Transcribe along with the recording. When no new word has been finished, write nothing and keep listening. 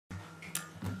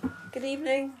Good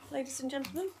evening, ladies and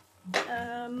gentlemen.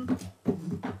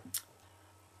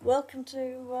 Welcome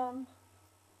to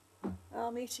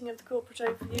our meeting of the Corporate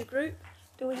Overview Group.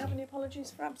 Do we have any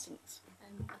apologies for absence?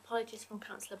 Apologies from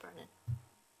Councillor Brennan.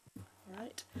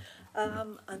 Right.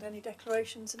 And any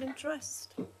declarations of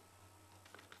interest?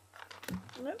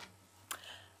 No.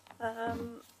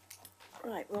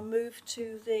 Right, we'll move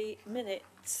to the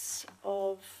minutes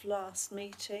of last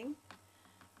meeting.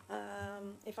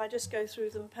 If I just go through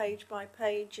them page by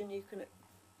page, and you can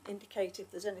indicate if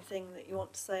there's anything that you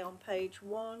want to say on page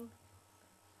 1,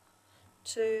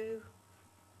 2,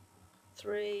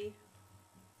 3,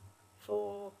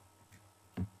 4,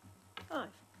 5.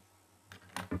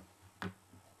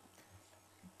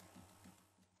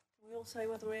 We all say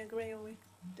whether we agree or we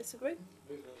disagree?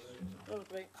 All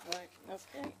agree. Right,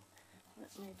 okay.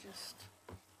 Let me just...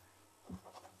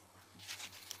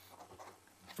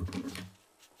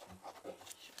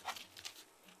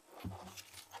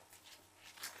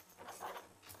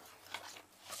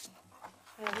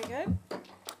 There we go.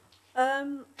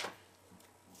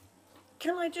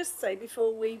 Can I just say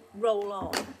before we roll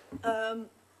on,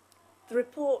 the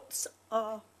reports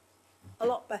are a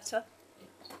lot better.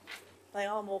 They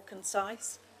are more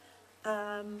concise.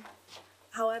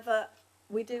 However,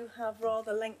 we do have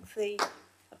rather lengthy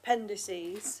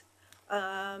appendices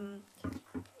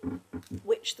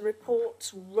which the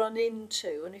reports run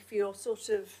into, and if you're sort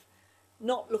of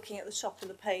not looking at the top of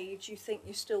the page, you think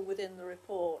you're still within the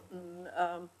report. And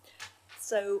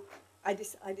so I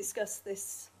discussed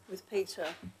this with Peter,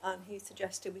 and he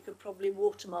suggested we could probably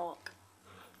watermark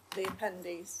the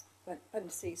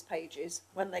appendices pages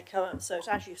when they come up, so that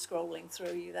as you're scrolling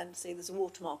through, you then see there's a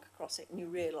watermark across it, and you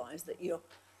realise that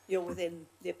you're within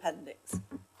the appendix.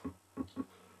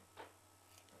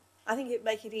 I think it'd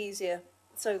make it easier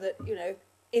so that, you know,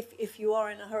 if you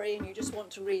are in a hurry and you just want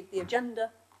to read the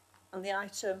agenda and the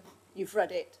item, you've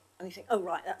read it, and you think, oh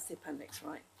right, that's the appendix,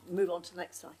 right, move on to the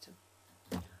next item.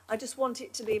 I just want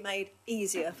it to be made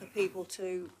easier for people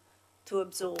to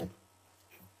absorb.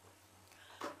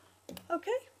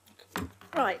 Okay,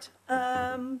 right,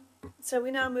 so we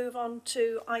now move on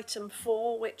to item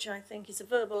 4, which I think is a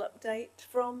verbal update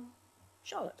from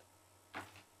Charlotte.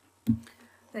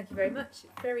 Thank you very much.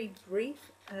 Very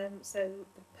brief. So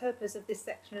the purpose of this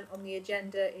section on the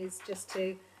agenda is just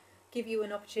to give you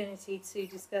an opportunity to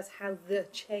discuss how the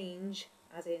change,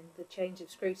 as in the change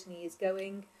of scrutiny, is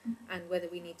going and whether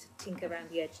we need to tinker around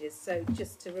the edges. So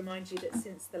just to remind you that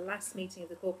since the last meeting of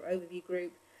the Corporate Overview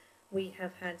Group, we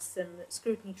have had some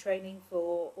scrutiny training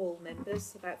for all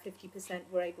members. About 50%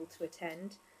 were able to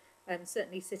attend.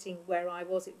 Certainly sitting where I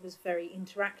was, it was very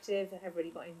interactive.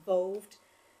 Everybody got involved.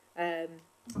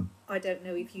 I don't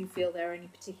know if you feel there are any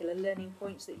particular learning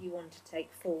points that you want to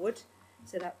take forward.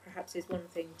 So that perhaps is one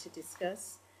thing to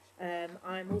discuss.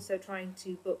 I'm also trying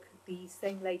to book the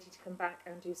same lady to come back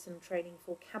and do some training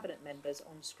for cabinet members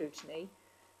on scrutiny,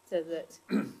 so that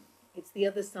it's the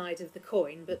other side of the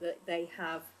coin, but that they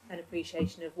have an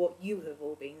appreciation of what you have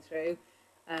all been through,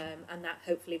 and that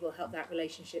hopefully will help that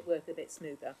relationship work a bit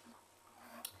smoother.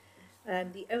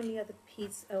 The only other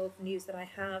piece of news that I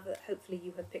have that hopefully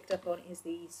you have picked up on is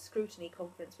the scrutiny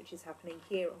conference, which is happening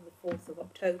here on the 4th of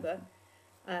October.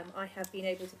 I have been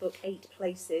able to book 8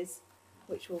 places,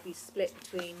 which will be split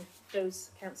between those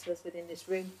councillors within this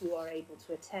room who are able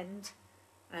to attend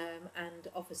and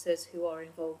officers who are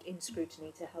involved in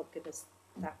scrutiny to help give us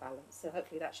that balance. So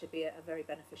hopefully that should be a very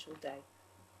beneficial day.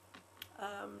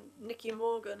 Nikki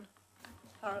Morgan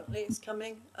apparently is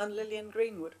coming, and Lillian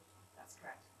Greenwood. That's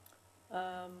correct.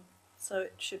 So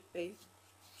it should be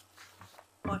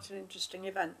quite an interesting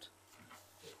event.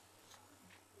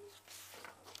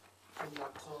 In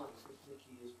that time,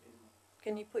 Nikki has been...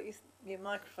 Can you put your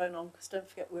microphone on, because don't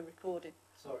forget we're recording.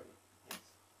 Sorry.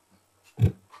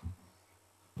 Yes.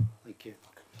 Thank you.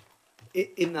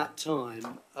 In that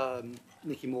time,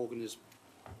 Nikki Morgan has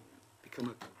become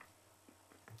a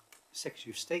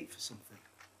Secretary of State for something,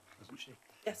 hasn't she?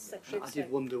 Yes, Secretary of I State.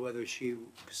 did wonder whether she...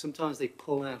 Because sometimes they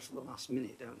pull out at the last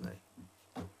minute, don't they?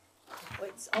 Well,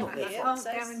 it's on here. I can't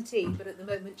guarantee, but at the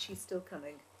moment she's still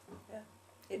coming. Yeah.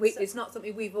 It's not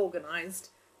something we've organised,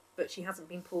 but she hasn't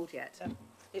been pulled yet.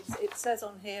 It says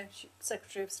on here,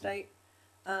 Secretary of State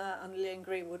and Lillian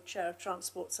Greenwood, Chair of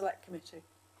Transport Select Committee.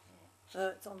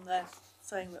 It's on there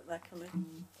saying that they're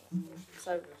coming.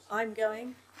 So I'm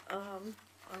going, and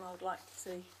I would like to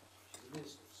see.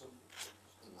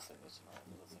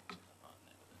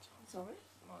 Sorry?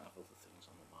 Might have other things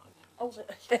on the mind. Oh,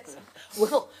 yes.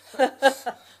 Well,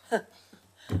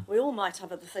 we all might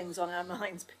have other things on our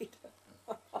minds, Peter.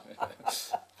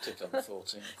 Particularly on the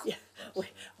 14th. Yeah,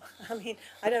 I mean,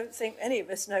 I don't think any of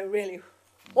us know really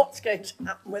what's going to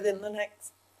happen within the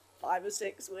next 5 or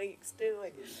 6 weeks, do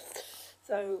we?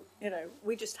 So, you know,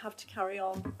 we just have to carry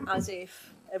on as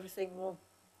if everything will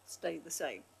stay the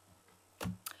same.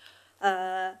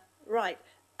 Right.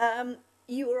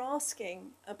 You were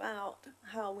asking about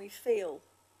how we feel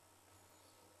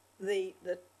the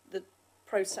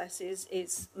process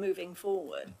is moving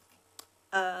forward.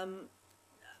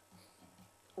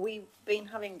 We've been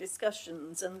having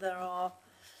discussions, and there are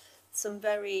some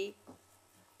very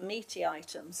meaty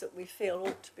items that we feel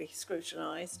ought to be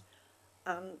scrutinised,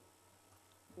 and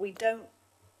we don't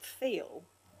feel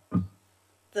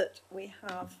that we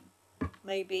have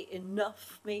maybe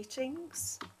enough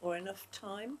meetings or enough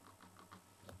time.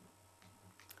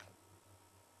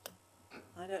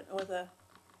 I don't know whether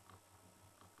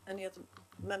any other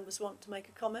members want to make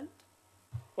a comment.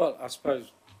 Well, I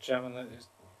suppose, Chairman, that is,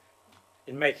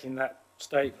 in making that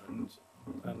statement,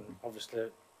 and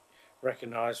obviously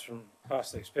recognise from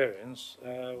past experience,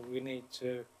 we need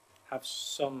to have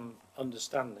some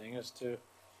understanding as to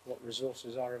what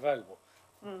resources are available.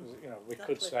 You know, we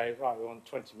could say, right, we want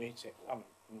 20 meetings. I'm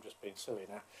just being silly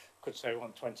now. Could say we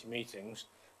want 20 meetings.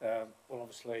 Well,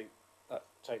 obviously, that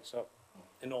takes up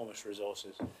enormous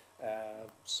resources.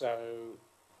 So,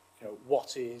 you know,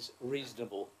 what is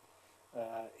reasonable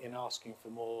in asking for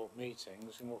more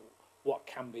meetings, and what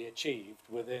can be achieved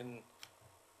within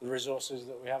the resources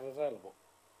that we have available?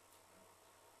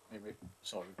 Maybe,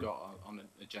 sorry, we've got on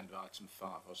agenda item 5,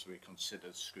 also we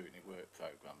considered scrutiny work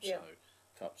programme, Yeah. so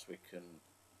perhaps we can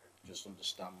just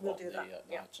understand We'll what do the that,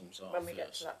 yeah, items are when we first.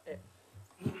 get to that bit.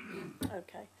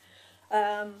 Okay.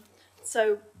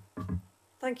 So,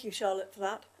 thank you, Charlotte, for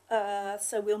that.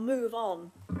 So we'll move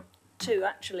on to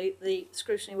actually the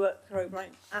scrutiny work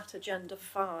programme at agenda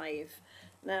 5.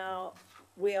 Now,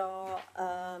 we are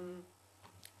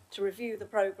to review the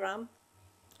programme.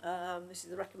 This is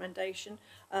the recommendation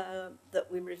that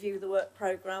we review the work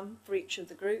programme for each of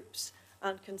the groups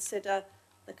and consider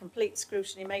the complete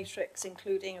scrutiny matrix,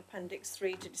 including Appendix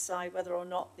 3, to decide whether or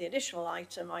not the additional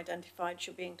item identified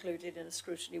should be included in a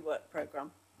scrutiny work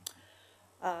programme.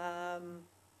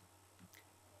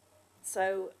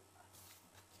 So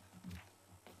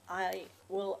I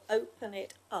will open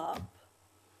it up.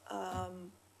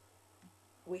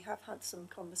 We have had some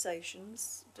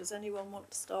conversations. Does anyone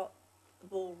want to start the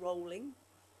ball rolling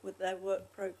with their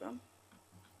work programme?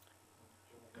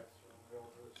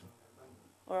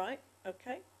 All right,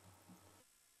 okay.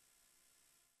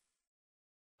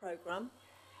 Programme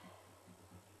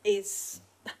is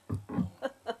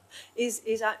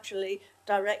is actually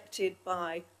directed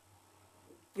by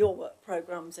your work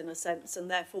programmes in a sense, and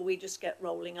therefore we just get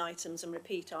rolling items and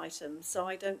repeat items. So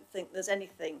I don't think there's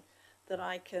anything that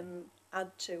I can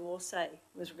add to or say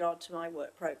with regard to my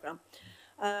work programme.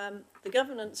 The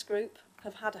governance group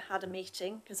have had a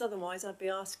meeting, because otherwise I'd be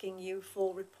asking you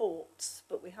for reports,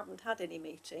 but we haven't had any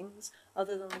meetings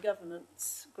other than the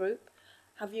governance group.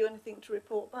 Have you anything to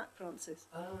report back, Francis?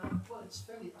 Well, I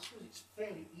suppose it's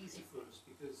fairly easy for us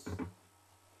because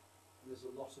there's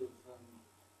a lot of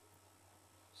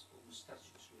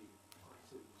statutory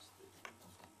items that we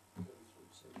have to go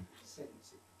through. So in a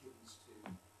sense, it begins to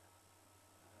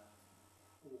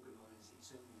organise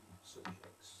its own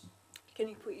subjects. Can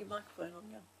you put your microphone on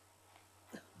now?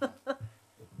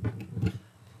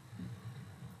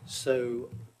 So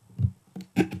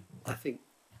I think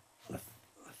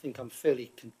I'm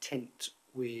fairly content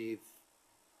with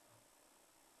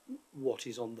what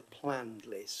is on the planned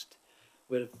list.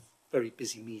 We had a very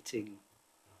busy meeting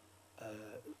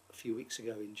a few weeks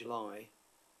ago in July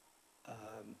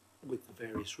with the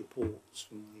various reports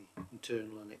from the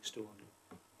internal and external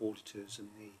auditors and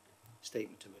the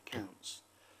statement of accounts.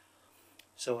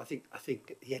 So I think at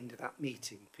the end of that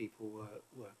meeting, people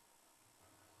were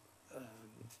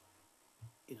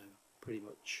you know, pretty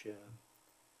much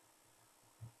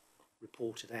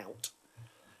reported out.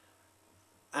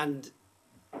 And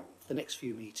the next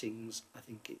few meetings, I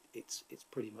think it's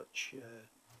pretty much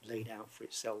laid out for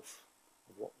itself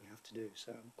of what we have to do.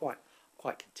 So I'm quite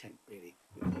content really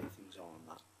with where things are on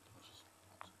that.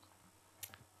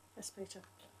 Yes, Peter.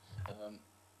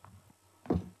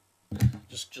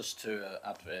 Just to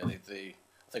add really,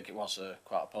 I think it was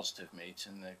quite a positive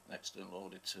meeting. The external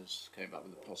auditors came back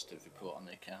with a positive report on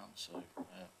the account, so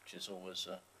which is always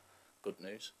good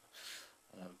news.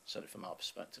 Certainly from our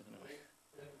perspective, anyway.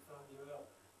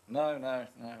 No,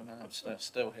 I'm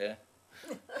still here.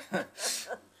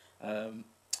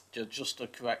 Just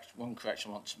one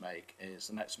correction I want to make is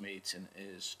the next meeting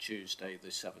is Tuesday the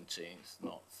 17th,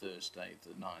 not Thursday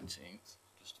the 19th,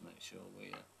 just to make sure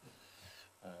we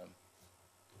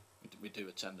we do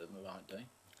attend on the right day.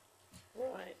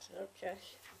 Right, okay.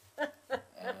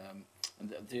 And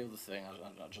the other thing,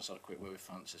 I just had a quick word with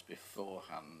Francis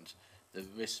beforehand. The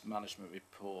risk management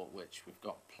report, which we've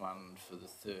got planned for the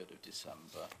 3rd of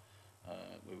December,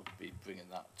 we will be bringing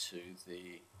that to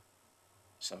the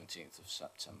 17th of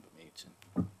September meeting.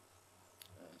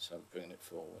 So bringing it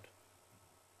forward.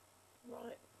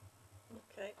 Right,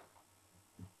 okay.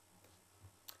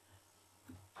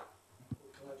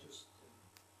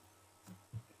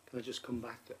 Can I just come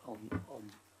back on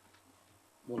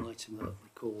one item that I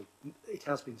recall? It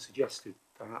has been suggested,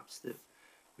 perhaps, that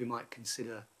we might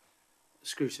consider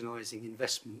scrutinising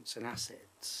investments and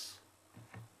assets,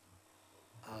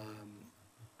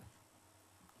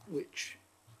 which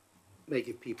may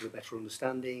give people a better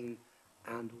understanding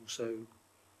and also,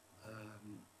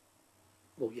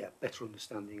 better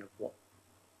understanding of what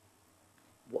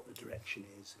the direction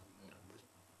is,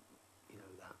 and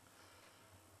that,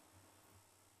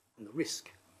 and the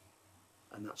risk,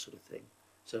 and that sort of thing.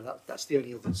 So that's the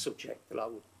only other subject that I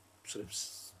would sort of,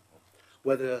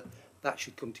 whether that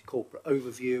should come to corporate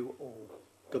overview or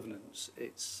governance,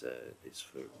 it's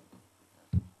for.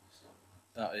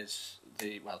 That is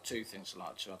two things I'd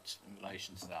like to add in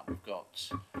relation to that. We've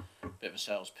got a bit of a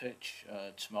sales pitch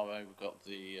tomorrow. We've got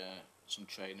some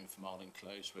training from Arlene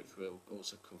Close, which will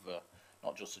also cover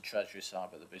not just the treasury side,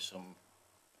 but there'll be some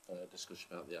discussion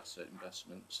about the asset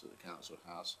investments that the council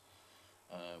has,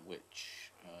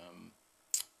 which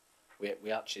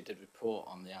we actually did report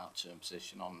on the outturn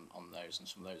position on those, and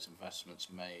some of those investments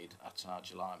made at our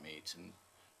July meeting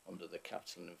under the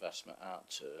capital investment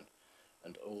outturn.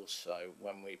 And also,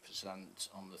 when we present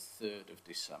on the 3rd of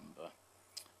December,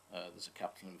 there's a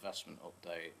capital investment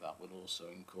update that would also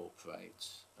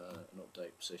incorporate an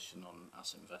update position on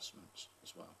asset investments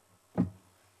as well.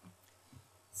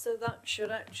 So that should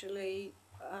actually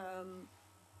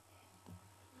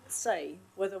say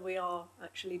whether we are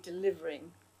actually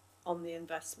delivering on the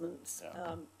investments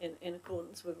in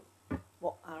accordance with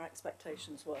what our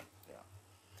expectations were. Yeah.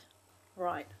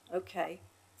 Right, okay.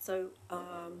 So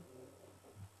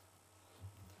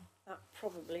that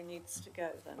probably needs to go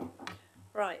then.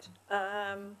 Right.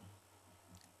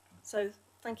 So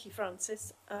thank you,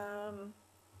 Francis.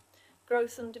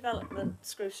 Growth and Development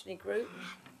Scrutiny Group.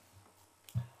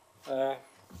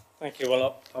 Thank you.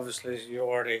 Well, obviously, as you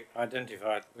already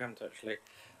identified, we haven't actually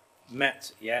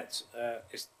met yet.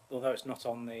 Although it's not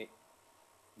on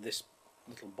this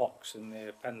little box in the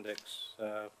appendix,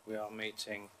 we are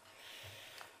meeting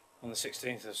on the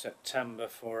 16th of September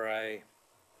for a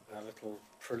little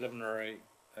preliminary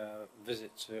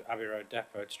visit to Abbey Road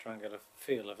Depot to try and get a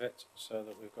feel of it, so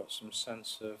that we've got some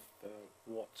sense of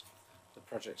what the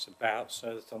project's about,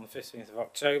 so that on the 15th of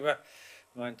October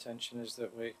my intention is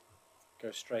that we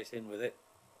go straight in with it,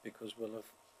 because we'll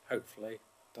have hopefully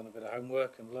done a bit of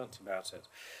homework and learnt about it,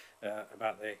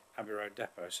 about the Abbey Road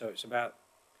Depot. So it's about,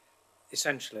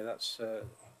 essentially, that's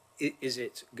is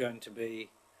it going to be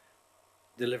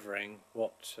delivering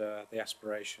what the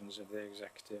aspirations of the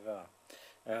executive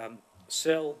are.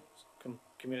 SIL,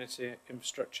 Community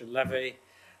Infrastructure Levy,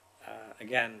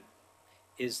 again,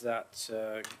 is that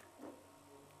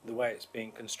the way it's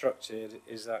being constructed,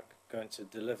 is that going to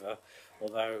deliver?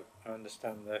 Although I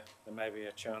understand that there may be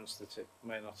a chance that it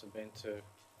may not have been to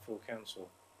full council,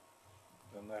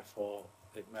 and therefore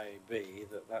it may be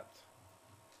that what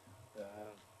does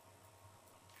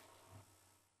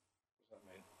that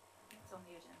mean? It's on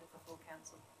the agenda for full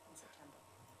council in September.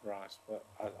 Right, but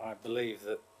I believe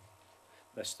that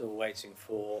they're still waiting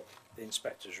for the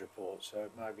inspector's report, so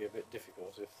it might be a bit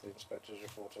difficult if the inspector's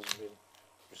report hasn't been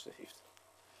received.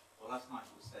 Well, last night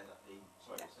it was said that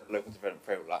the Local Development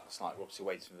Framework last night we're obviously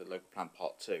waiting for the Local Plan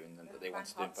Part 2, and then they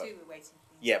wanted to do both. We're waiting for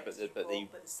the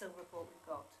but the SIL report we've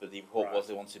got. But the report Right. was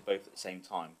they wanted both at the same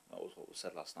time. That was what was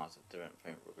said last night at the Development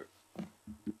Framework Group.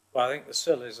 Well, I think the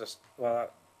SIL is the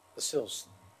SIL's,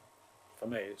 for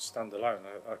me, it's standalone.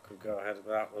 I could go ahead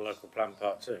without the Local Plan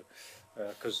Part 2,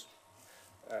 because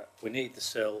we need the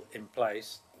SIL in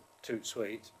place, toot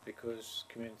sweet, because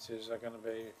communities are going to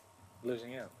be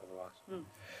losing out otherwise.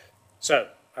 So,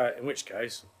 in which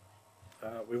case,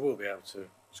 we will be able to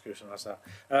scrutinise that.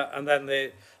 And then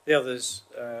the others,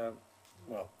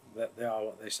 they are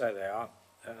what they say they are,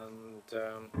 and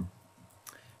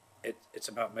it's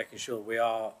about making sure we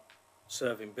are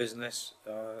serving business,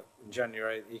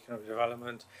 generate economic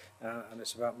development, and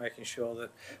it's about making sure that,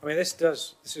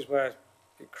 this is where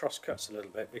it cross-cuts a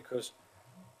little bit, because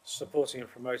supporting and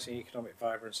promoting economic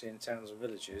vibrancy in towns and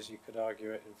villages, you could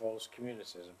argue it involves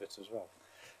communities a bit as well.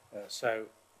 So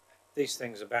these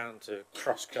things are bound to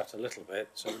cross-cut a little bit,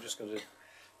 so we're just going to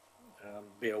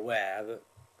be aware that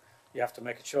you have to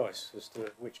make a choice as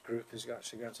to which group is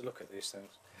actually going to look at these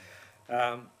things.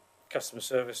 Customer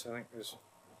service, I think, is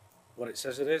what it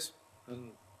says it is,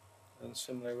 and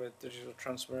similarly with digital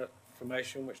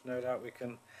transformation, which no doubt we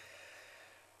can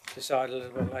decide a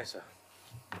little bit later.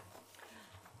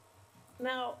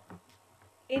 Now,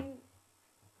 in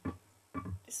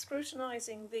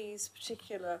scrutinising these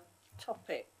particular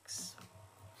topics,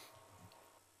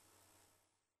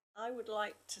 I would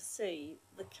like to see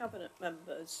the cabinet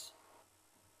members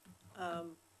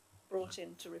brought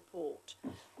in to report.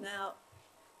 Now,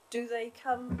 do they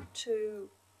come to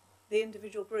the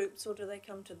individual groups or do they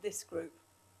come to this group?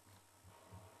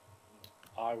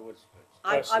 I would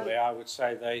personally, I would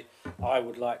say I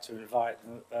would like to invite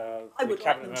the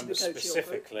cabinet members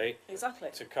specifically exactly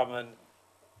to come and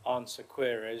answer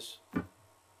queries,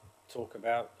 talk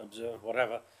about, observe,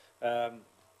 whatever,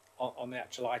 on the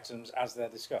actual items as they're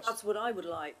discussed. That's what I would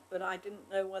like, but I didn't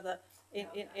know whether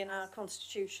in our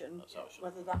constitution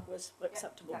whether that was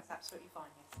acceptable. That's absolutely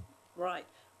fine, yes. Right.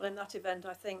 Well, in that event,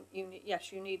 I think you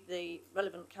need the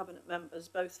relevant cabinet members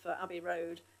both for Abbey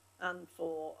Road and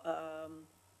for.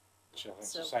 Which I think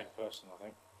it's the same person, I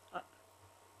think.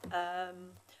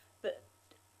 But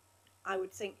I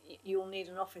would think you'll need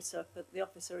an officer, but the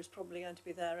officer is probably going to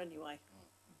be there anyway.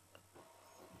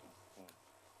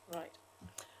 Right.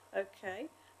 Okay.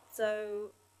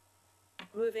 So,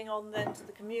 moving on then to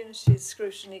the community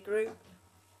scrutiny group.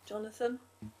 Jonathan?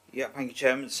 Yeah, thank you,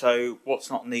 Chairman. So what's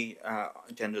not on the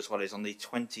agenda as well is on the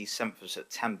 27th of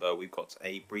September, we've got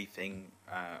a briefing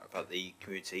about the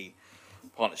community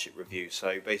partnership review.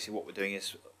 So basically what we're doing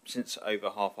is, since over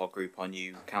half our group are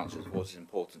new councillors, it was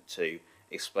important to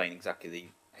explain exactly the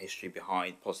history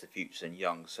behind Positive Futures and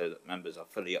Young so that members are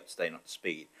fully up to date and up to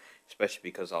speed, especially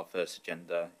because our first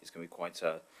agenda is going to be quite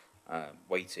a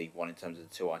weighty one in terms of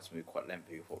the two items. We're quite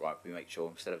lengthy. We thought, right, we make sure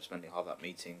instead of spending half that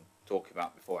meeting talking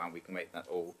about beforehand, we can make that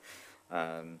all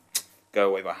go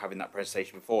away by having that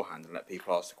presentation beforehand and let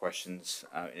people ask the questions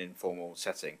in an informal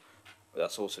setting. But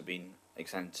that's also been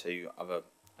extended to other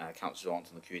councillors who aren't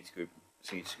on the community group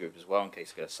as well, in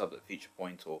case they get a sub at Future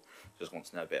Point or just want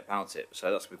to know a bit about it.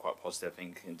 So that's going to be quite positive, I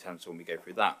think, in terms of when we go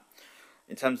through that.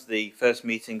 In terms of the first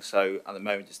meeting, so at the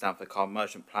moment it's down for the Carbon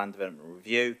Management Plan Development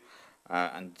Review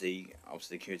and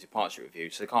obviously the Community Partnership Review.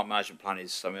 So the Carbon Management Plan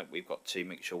is something that we've got to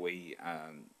make sure we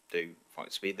do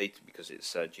quite speedily because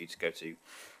it's due to go to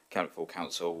Cabinet Full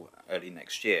Council early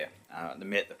next year. At the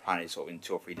minute, the plan is sort of in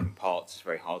 2 or 3 different parts. It's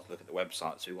very hard to look at the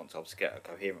website, so we want to obviously get a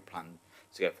coherent plan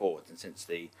to go forward. And since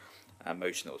the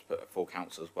motion that was put at full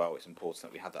council as well, it's important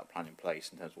that we have that plan in place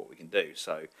in terms of what we can do.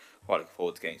 So quite looking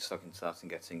forward to getting stuck into that and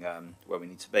getting where we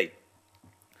need to be.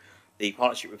 The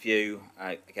partnership review,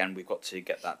 again, we've got to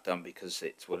get that done because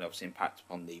it will obviously impact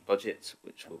upon the budget,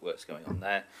 which work's going on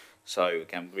there. So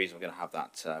again, the reason we're going to have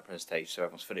that presentation, so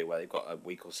everyone's fully aware, they've got a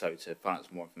week or so to find out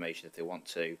some more information if they want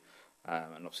to.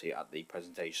 And obviously at the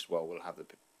presentation as well, we'll have the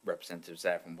representatives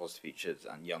there from Positive Futures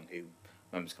and Young who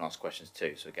members can ask questions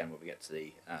too. So again, when we get to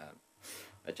the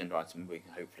agenda item, we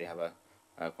can hopefully have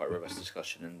a quite robust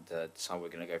discussion and decide where we're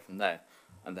going to go from there.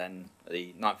 And then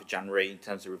the 9th of January, in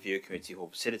terms of review of community hall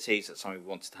facilities, that's something we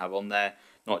wanted to have on there,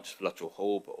 not just for Luttrell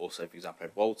Hall, but also, for example,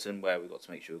 at Walton, where we've got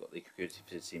to make sure we've got the community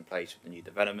facility in place with the new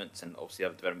developments and obviously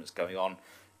other developments going on,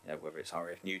 you know, whether it's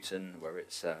RAF Newton, whether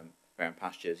it's Fairham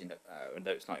Pastures, you know,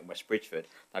 though it's not in West Bridgeford,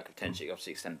 that could potentially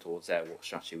obviously extend towards there, what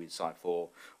strategy we decide for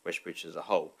West Bridgeford as a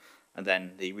whole. And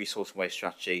then the resource and waste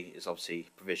strategy is obviously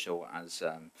provisional as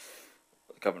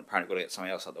the government apparently got to get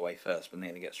something else out of the way first, but then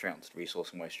they're going to get straight onto the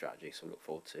resource and waste strategy. So we look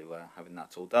forward to having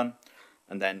that all done.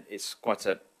 And then it's quite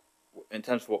in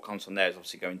terms of what comes from there is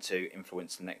obviously going to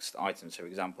influence the next item. So for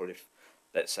example, if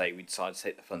let's say we decide to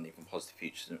take the funding from Positive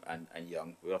Futures and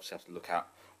Young, we obviously have to look at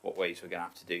what ways we're going to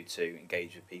have to do to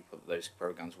engage with people that those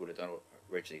programmes would have done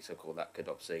originally. So that could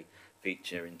obviously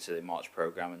feature into the March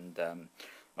programme and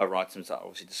other items that are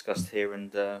obviously discussed here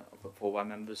and put forward by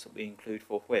members that we include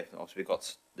forthwith. Obviously we've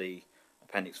got the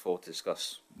Appendix 4 to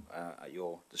discuss at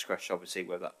your discretion, obviously,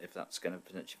 whether if that's going to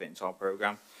potentially fit into our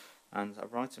programme and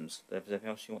other items. Is there anything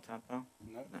else you want to add, Val?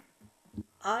 No.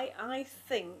 I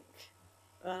think,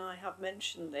 and I have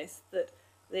mentioned this, that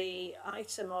the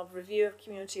item of review of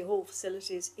community hall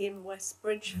facilities in West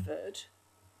Bridgeford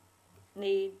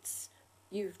needs,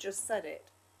 you've just said it,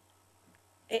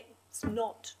 it's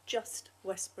not just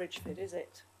West Bridgeford, is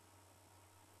it?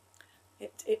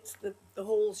 It's the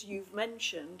halls you've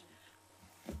mentioned.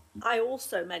 I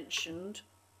also mentioned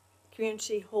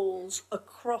community halls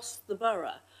across the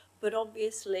borough, but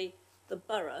obviously the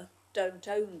borough don't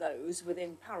own those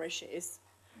within parishes.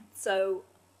 So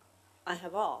I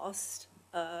have asked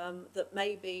that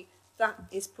maybe that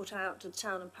is put out to the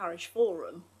town and parish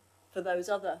forum for those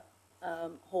other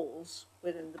halls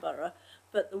within the borough.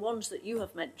 But the ones that you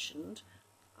have mentioned,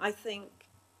 I think,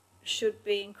 should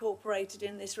be incorporated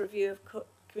in this review of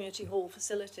community hall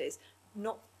facilities,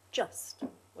 not just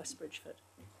West Bridgford.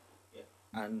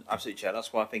 And absolutely, Chair.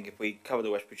 That's why I think if we cover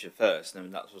the West Bridgford first,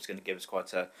 then that's what's going to give us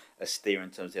quite a steer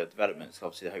in terms of the development. So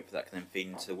obviously, I hope that can then feed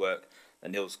into the work that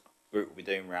Neil's group will be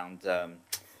doing around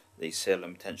the SIL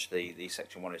and potentially the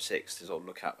Section 106 to sort of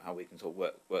look at how we can sort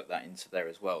of work that into there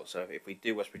as well. So if we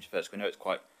do West Bridgford first, we know it's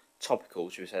quite topical,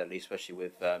 should we say, at least, especially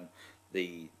with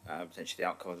the potentially the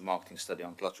outcome of the marketing study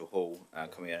on Gluttral Hall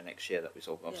coming out next year, that we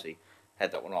sort of obviously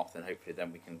head that one off, and hopefully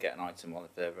then we can get an item on the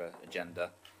further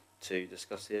agenda to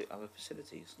discuss the other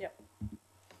facilities. Yep.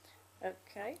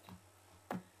 Okay.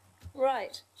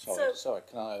 Right. Sorry,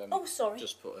 can I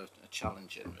just put a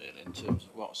challenge in really in terms of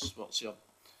what's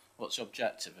the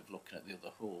objective of looking at the other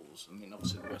halls? I mean,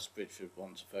 obviously the West Bridgford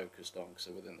ones are focused on because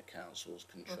they're within the council's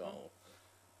control.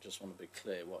 Just want to be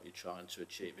clear what you're trying to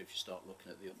achieve if you start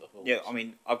looking at the other halls. Yeah, I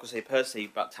mean, I've got to say personally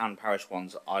about town and parish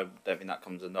ones, I don't think that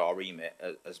comes under our remit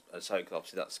as so, because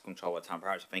obviously that's controlled by town and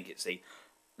parish. I think it's the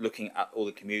looking at all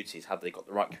the communities, have they got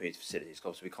the right community facilities? Because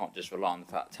obviously we can't just rely on the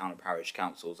fact that town and parish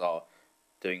councils are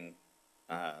doing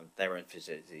their own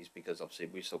facilities, because obviously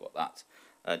we've still got that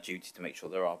duty to make sure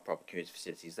there are proper community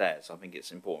facilities there. So I think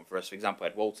it's important for us. For example,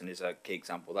 Ed Walton is a key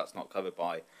example. That's not covered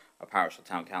by a parish or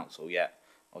town council yet.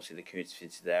 Obviously the community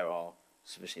facilities there are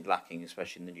sufficiently lacking,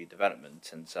 especially in the new development,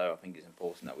 and so I think it's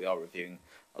important that we are reviewing.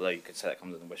 Although you could say that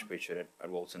comes under West Bridgford, Ed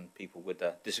Walton, people would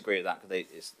disagree with that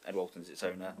because Ed Walton's its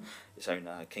own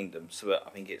kingdom. So I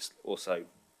think it's also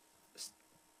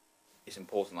it's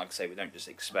important. Like I say, we don't just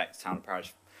expect town and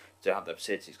parish to have their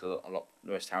facilities, because a lot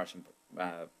most town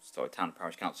and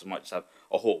parish councils might just have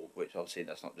a hall, which obviously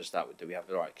that's not just that. Do we have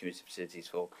the right community facilities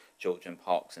for children,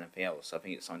 parks, and everything else? So I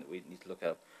think it's something that we need to look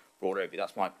at broad overview.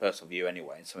 That's my personal view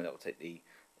anyway, and something that will take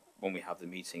when we have the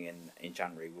meeting in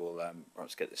January, we'll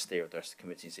perhaps get the steer of the rest of the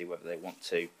committee and see whether they want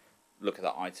to look at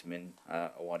that item in a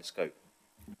wider scope.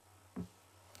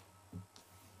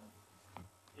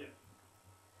 Yeah.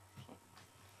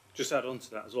 Just add on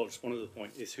to that as well, just one other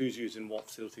point is who's using what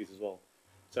facilities as well.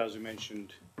 So as we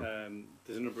mentioned,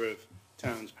 there's a number of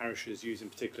towns, parishes using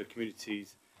particular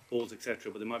communities, halls,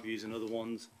 etc., but they might be using other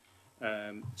ones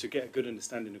to get a good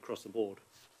understanding across the board.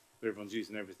 Everyone's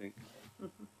using everything, so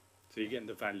you're getting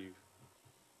the value.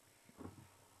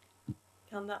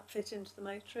 Can that fit into the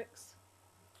matrix?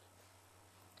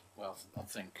 Well, I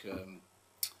think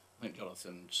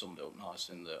Jonathan summed it up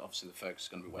nicely in that obviously the focus is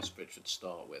going to be West Bridgford to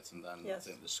start with, and then I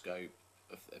think the scope,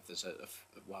 if there's a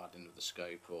widening of the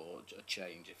scope or a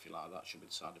change, if you like, that should be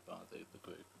decided by the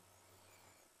group.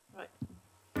 Right.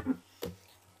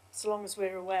 As long as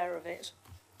we're aware of it.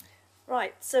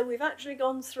 Right, so we've actually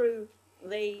gone through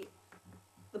the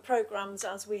programmes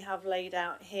as we have laid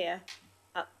out here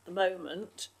at the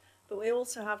moment, but we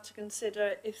also have to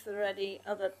consider if there are any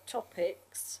other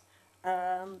topics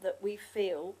that we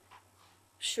feel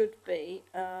should be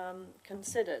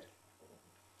considered.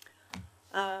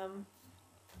 And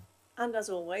as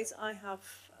always, I have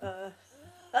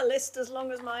a list as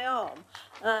long as my arm,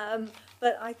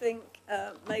 but I think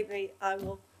maybe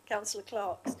Councillor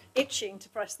Clark's itching to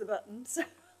press the buttons.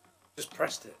 Just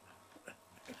pressed it.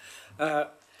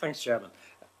 Thanks, Chairman.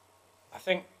 I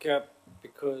think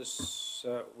because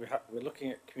we're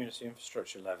looking at community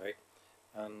infrastructure levy,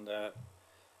 and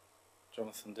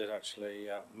Jonathan did actually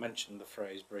mention the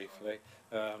phrase briefly.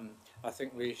 I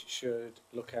think we should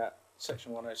look at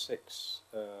Section 106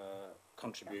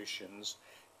 contributions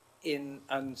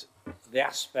and the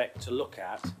aspect to look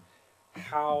at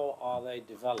how are they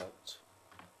developed,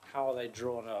 how are they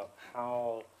drawn up,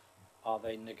 how are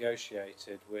they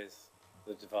negotiated with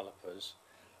the developers,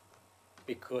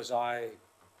 because I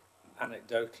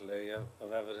anecdotally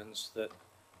have evidence that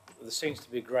there seems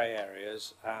to be grey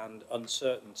areas and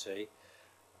uncertainty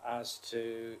as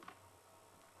to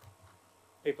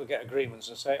people get agreements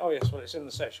and say, oh yes, well it's in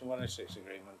the Section 106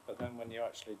 agreement, but then when you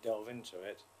actually delve into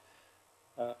it,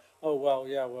 oh well,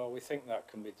 yeah, well we think that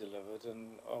can be delivered,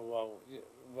 and oh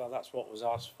well that's what was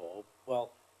asked for.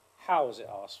 Well, how is it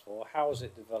asked for? How is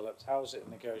it developed? How is it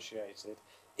negotiated?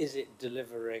 Is it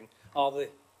delivering? Are the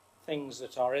things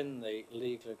that are in the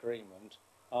legal agreement,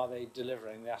 are they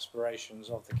delivering the aspirations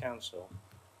of the council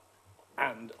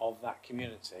and of that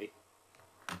community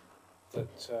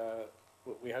that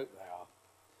we hope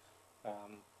they are?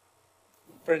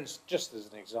 For instance, just as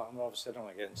an example, obviously I don't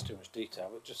want to get into too much detail,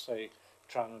 but just so you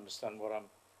try and understand what I'm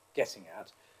getting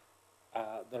at,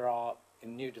 there are,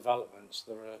 in new developments,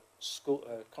 there are school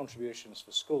contributions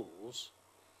for schools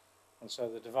And so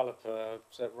the developer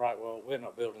said, right, well, we're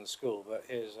not building the school, but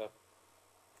here's a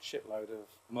shitload of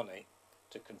money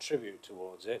to contribute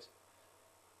towards it.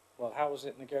 Well, how was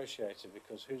it negotiated?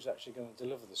 Because who's actually going to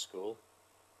deliver the school?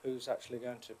 Who's actually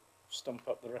going to stump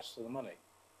up the rest of the money?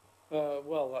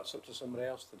 Well, that's up to somebody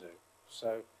else to do.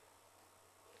 So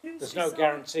there's no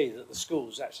guarantee that the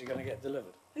school's actually going to get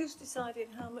delivered. Who's decided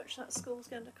how much that school's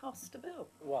going to cost to build?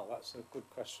 Well, that's a good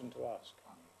question to ask.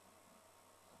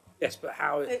 Yes, but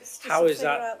how It's just how a is figure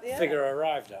that out the air. figure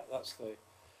arrived at? That's the.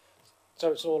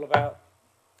 So it's all about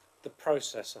the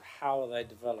process of how are they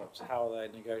developed, how are they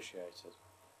negotiated,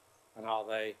 and are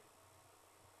they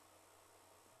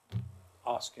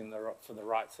asking for the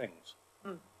right things?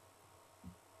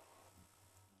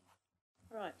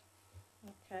 Right.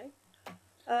 Okay.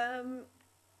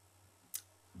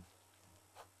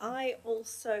 I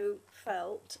also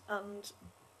felt, and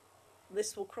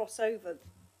this will cross over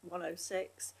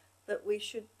 106, that we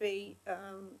should be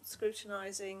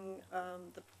scrutinising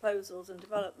the proposals and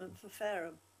development for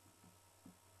Fareham.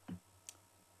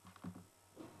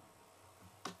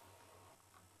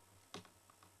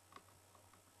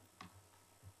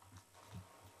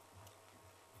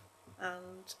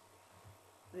 And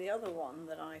the other one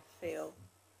that I feel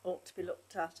ought to be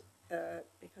looked at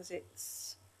because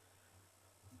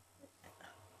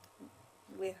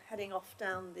we're heading off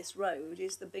down this road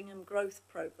is the Bingham Growth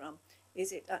Programme.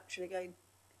 Is it actually going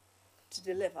to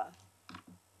deliver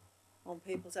on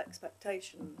people's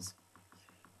expectations?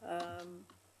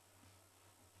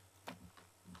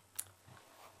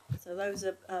 So those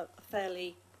are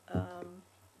fairly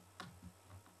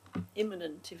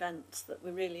imminent events that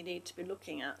we really need to be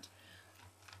looking at.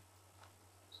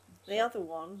 The other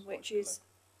one, which is...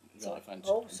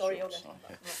 Sorry, you're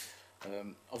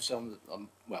going. Obviously,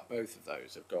 well, both of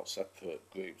those have got separate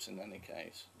groups in any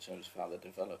case, in terms of how they're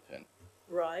developing.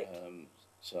 Right.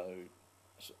 So,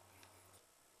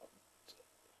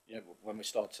 yeah, when we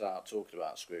started out talking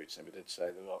about scrutiny, we did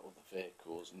say there are other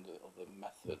vehicles and other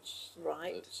methods.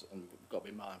 Right. And we've got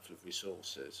to be mindful of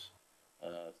resources.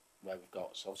 Where we've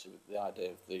got, so obviously the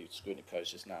idea of the scrutiny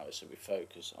process now is that we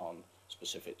focus on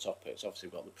specific topics. Obviously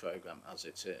we've got the programme as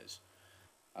it is,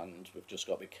 and we've just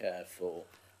got to be careful,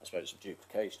 I suppose, of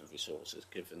duplication of resources,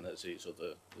 given there's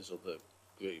other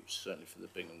groups, certainly for the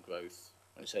Bingham Growth.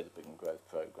 When you say the Bingham Growth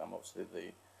Programme,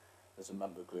 obviously there's a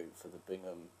member group for the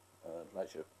Bingham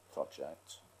Leisure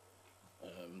Project.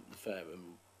 The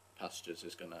Fareham Pastures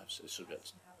is going to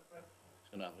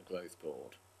have a growth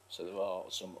board. So there are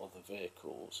some other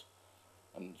vehicles,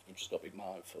 and we've just got to be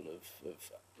mindful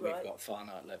of Right. We've got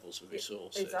finite levels of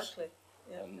resources. Exactly.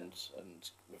 Yeah. And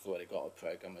we've already got a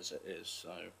programme as it is,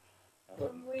 so...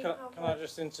 Can I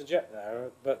just interject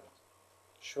there? But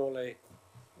surely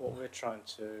what we're trying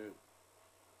to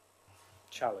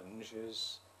challenge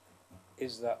is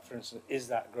that, for instance, is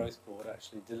that growth board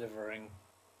actually delivering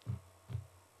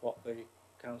what the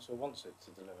council wants it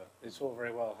to deliver? It's all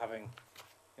very well having,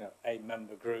 a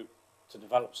member group to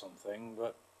develop something,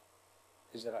 but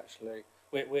is it actually...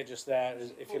 We're just there,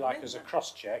 if you like, as a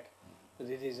cross-check, that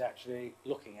it is actually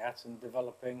looking at and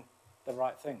developing the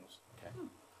right things. Okay.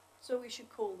 So we should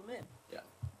call them in.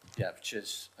 Yeah, which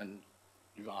is, and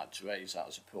you're right to raise that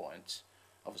as a point.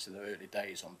 Obviously, they're early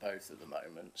days on both at the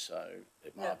moment, so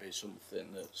it might be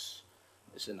something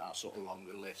it's in our sort of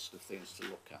longer list of things to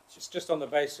look at. It's just on the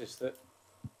basis that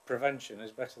prevention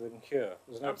is better than cure.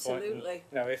 There's no point in,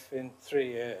 if in 3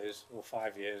 years or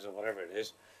 5 years or whatever it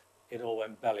is, it all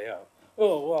went belly up.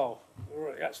 Oh, well,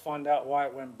 let's find out why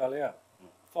it went belly up.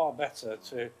 Far better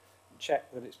to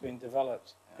check that it's been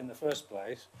developed in the first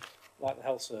place, like the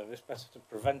health service, better to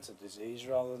prevent a disease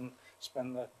rather than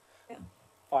spend the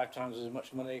 5 times as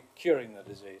much money curing the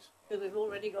disease. Because we've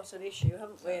already got an issue,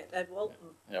 haven't we, at Ed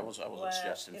Walton? Yeah, I wasn't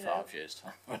suggesting 5 years'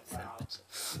 time.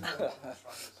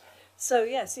 So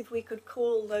yes, if we could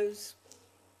call those...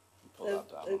 Put that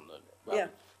down on the... yeah.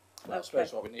 Well, I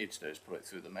suppose what we need to do is put it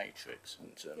through the matrix in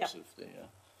terms of the...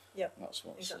 that's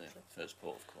what's the first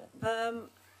port of call.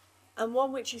 And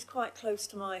one which is quite close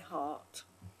to my heart,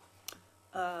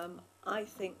 I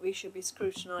think we should be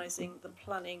scrutinising the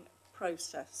planning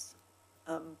process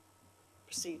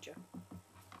procedure.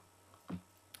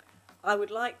 I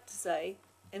would like to say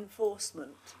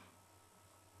enforcement,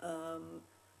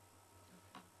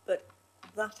 but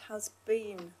that has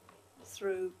been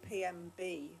through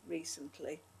PMB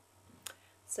recently.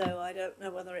 So I don't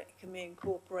know whether it can be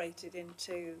incorporated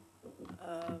into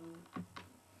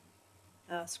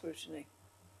our scrutiny.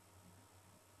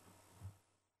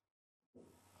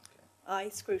 I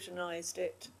scrutinised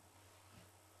it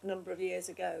a number of years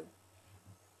ago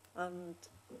and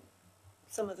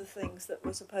some of the things that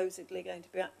were supposedly going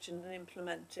to be actioned and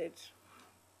implemented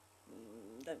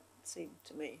don't seem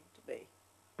to me to be.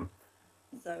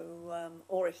 So,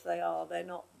 or if they are, they're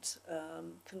not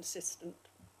consistent.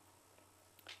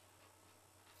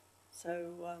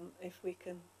 So if we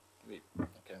can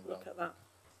look at that.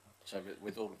 So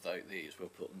with all of these, we'll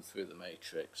put them through the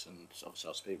matrix, and obviously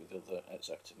I'll speak with the other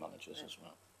executive managers as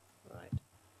well. Right.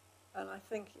 And I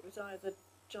think it was either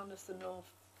Jonathan or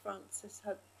Francis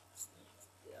had.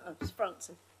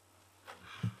 Francis.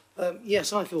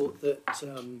 Yes, I thought that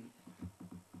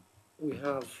we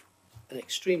have an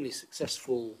extremely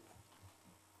successful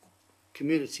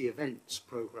community events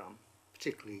programme,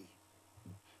 particularly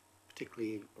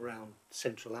around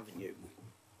Central Avenue,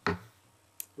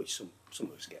 which some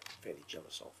of us get fairly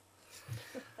jealous of.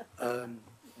 And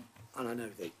I know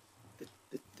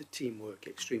the team work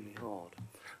extremely hard.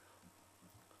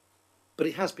 But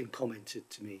it has been commented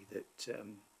to me that,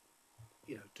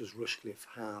 does Rushcliffe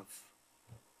have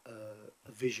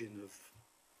a vision of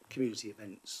community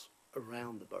events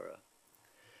around the borough?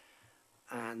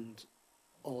 And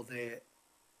are there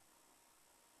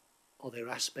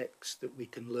aspects that we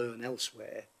can learn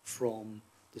elsewhere from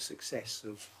the success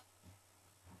of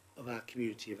our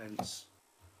community events,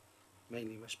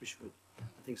 mainly West Bishopford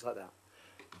and things like that?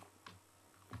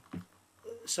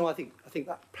 So I think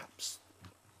that perhaps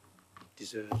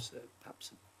deserves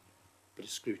perhaps a bit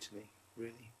of scrutiny,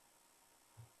 really.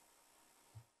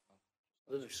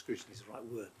 I don't know if scrutiny is the right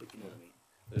word, but you know what I mean.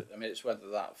 I mean, it's whether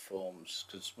that forms,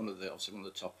 because one of the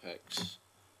topics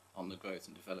on the growth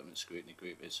and development scrutiny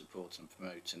group is supporting and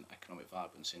promoting economic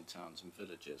vibrancy in towns and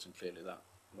villages, and clearly that,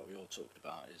 what we all talked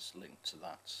about, is linked to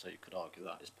that. So you could argue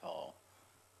that is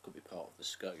could be part of the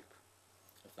scope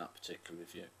of that particular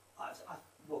review.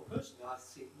 Well, personally, I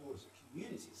see it more as a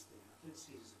communities thing. I don't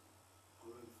see it as a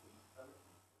growth and development.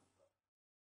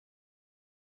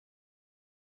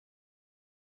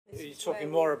 Are you talking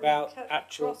more about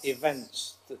actual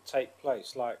events that take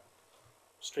place, like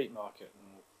street market?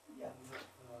 And Yeah, we have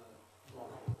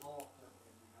Lyle Park, and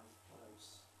we have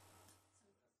those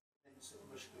events at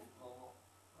Rushcliffe Park,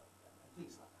 and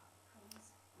things like that.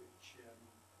 Which,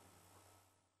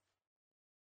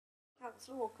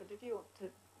 Councillor Walker, did you want to?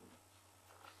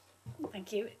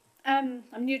 Thank you. I'm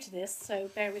new to this, so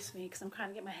bear with me because I'm trying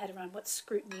to get my head around what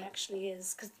scrutiny actually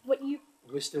is. Because what you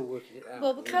we're still working it out.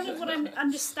 well, kind of what I'm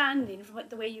understanding from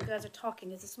the way you guys are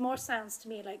talking is, it more sounds to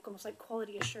me like almost like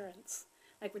quality assurance,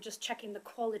 like we're just checking the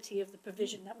quality of the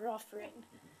provision that we're offering.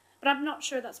 But I'm not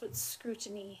sure that's what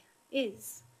scrutiny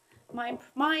is.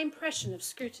 My impression of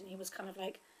scrutiny was kind of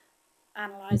like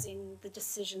analysing the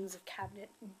decisions of cabinet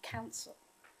and council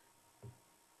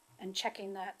and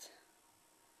checking that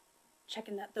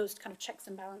those kind of checks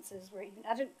and balances were even.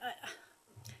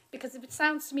 Because if it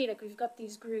sounds to me like we've got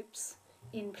these groups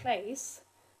in place,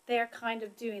 they're kind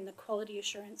of doing the quality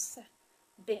assurance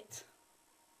bit.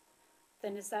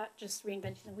 Then is that just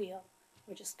reinventing the wheel?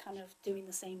 We're just kind of doing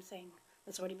the same thing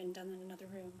that's already been done in another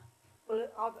room. Well,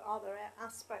 are there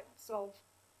aspects of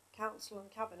council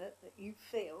and cabinet that you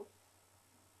feel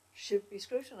should be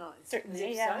scrutinised? Certainly,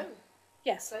 If yeah. So,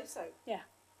 Yes. say so. Yeah.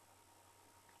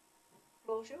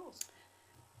 Floor's yours.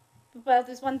 Well,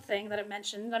 there's one thing that I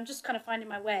mentioned. I'm just kind of finding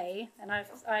my way, and I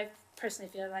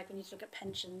personally feel like we need to look at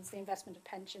pensions, the investment of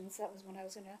pensions. That was one I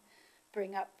was going to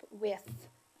bring up with,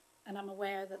 and I'm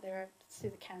aware that they're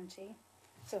through the county.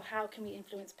 So how can we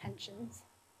influence pensions?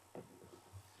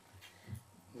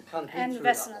 We can't be And through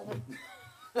investment. that one.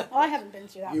 Well, I haven't been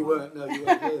through that You one. weren't. No, you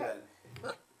weren't here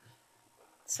then.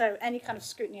 So any kind of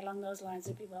scrutiny along those lines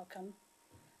would be welcome.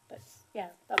 But yeah,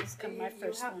 that was kind of my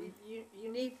first one.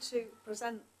 You need to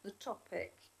present the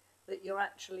topic that you're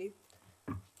actually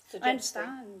suggesting. I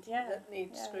understand, yeah. That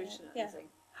needs yeah, scrutinising. yeah.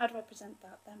 How do I present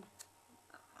that then?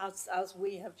 As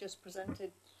we have just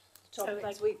presented So,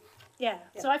 topics. like, Yeah,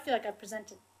 Yeah. so I feel like I've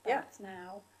presented Yeah. that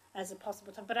now as a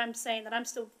possible time, but I'm saying that I'm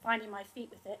still finding my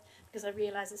feet with it because I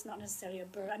realise it's not necessarily a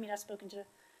borough. I mean, I've spoken to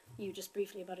you just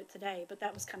briefly about it today, but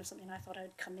that was kind of something I thought I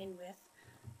would come in with,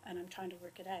 and I'm trying to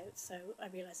work it out. So I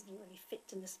realised it didn't really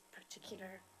fit in this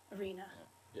particular arena.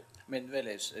 Yeah. I mean,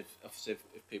 really, if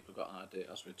people have got ideas,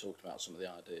 as we've talked about some of the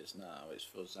ideas now, it's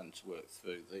for us then to work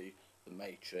through the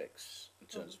matrix in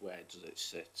terms of where does it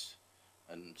sit,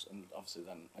 and obviously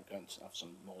then I'm going to have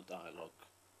some more dialogue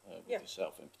with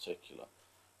yourself in particular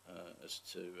as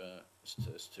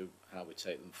to how we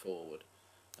take them forward.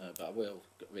 But I will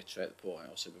reiterate the point.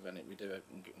 Obviously, we do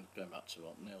going back to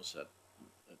what Neil said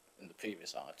in the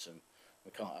previous item.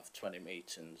 We can't have 20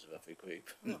 meetings of every group,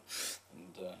 and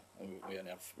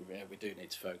we do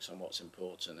need to focus on what's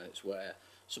important. And it's where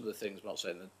some of the things, I'm not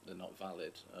saying they're not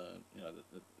valid.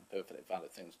 The perfectly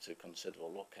valid things to consider or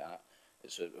look at.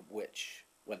 It's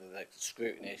whether they're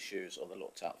scrutiny issues or they're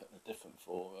looked at in a different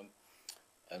forum,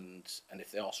 and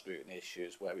if they are scrutiny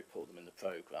issues, where we put them in the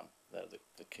programme. They're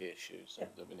the key issues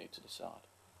that we need to decide.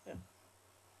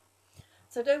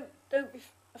 So don't be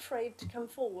afraid to come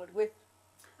forward with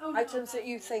items that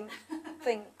you think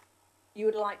you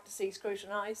would like to see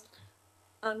scrutinised,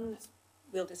 and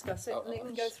we'll discuss it and it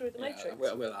can go through the matrix.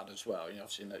 We'll add as well.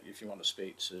 Obviously, if you want to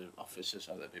speak to officers,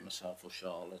 whether it be myself or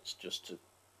Charlotte, just to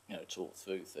talk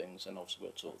through things, and obviously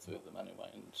we'll talk through them anyway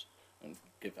and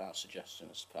give our suggestions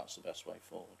as perhaps the best way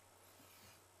forward.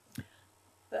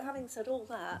 But having said all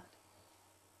that,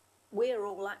 we're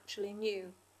all actually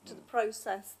new to the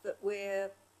process that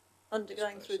we're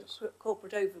undergoing through the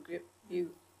corporate overview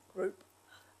group,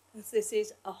 as this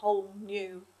is a whole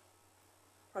new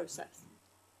process.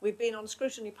 We've been on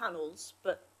scrutiny panels,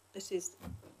 but this is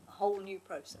a whole new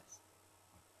process.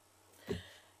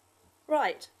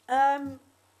 Right. Can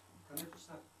I just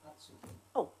add something?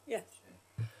 Oh, yes.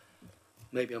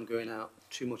 Maybe I'm going out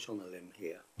too much on a limb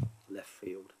here, left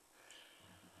field.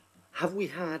 Have we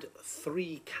had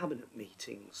 3 cabinet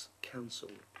meetings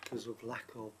cancelled because of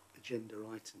lack of agenda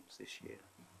items this year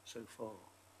so far?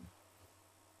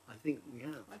 I think we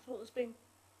have. I thought there's been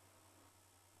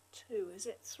 2. Is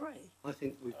it 3? I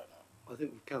think we've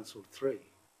cancelled 3.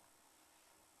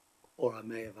 Or I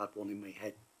may have had one in my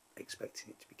head expecting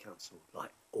it to be cancelled,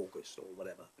 like August or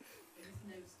whatever. There is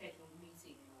no scheduled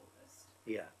meeting in August.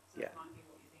 Yeah, So yeah. that might be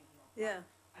what you're thinking of. Yeah.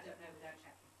 I don't know without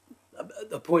checking.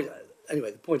 The point,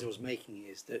 anyway, the point I was making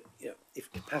is that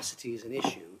if capacity is an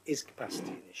issue, is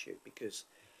capacity an issue? Because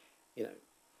I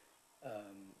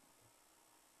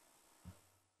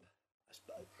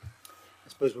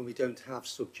suppose when we don't have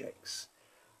subjects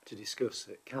to discuss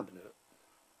at cabinet,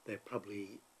 they're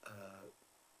probably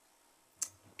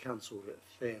cancelled at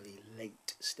a fairly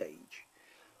late stage.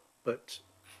 But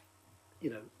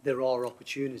there are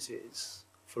opportunities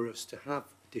for us to have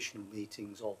additional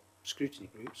meetings of scrutiny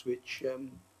groups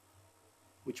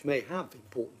which may have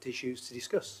important issues to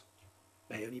discuss.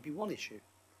 May only be one issue.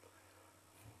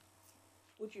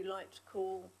 Would you like to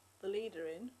call the leader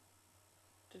in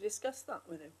to discuss that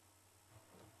with him?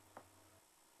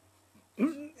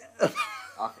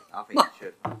 I think you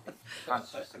should.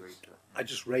 Francis agrees with it. I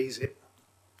just raise it.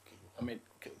 I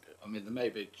mean, there may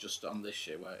be just on this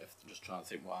year, where if just trying to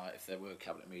think why, if there were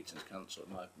cabinet meetings cancelled,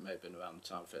 it may have been around the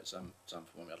time for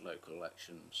when we had local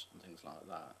elections and things like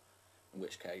that. In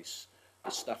which case, the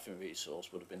staffing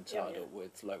resource would have been tied up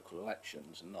with local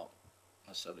elections and not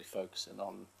necessarily focusing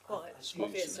on. Quite, Obviously.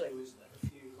 obviously. There was a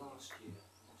few last year.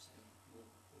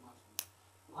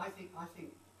 I think the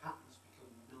pattern's become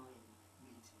 9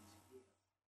 meetings a year.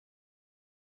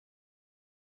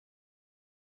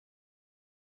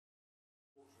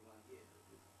 Quarter of our year.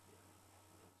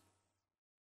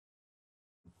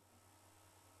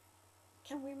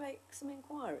 Can we make some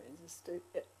inquiries as to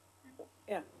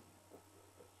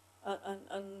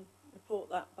and report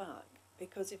that back?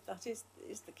 Because if that is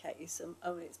the case,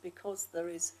 and it's because there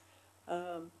is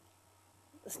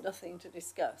there's nothing to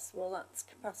discuss, well, that's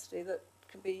capacity that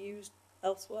can be used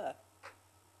elsewhere.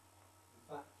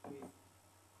 In fact,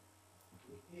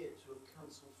 we appear to have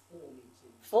cancelled 4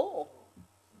 meetings. 4?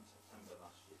 Since September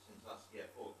last year, since last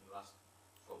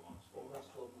 12 months. For the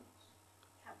last 12 months.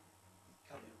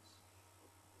 Cabinets.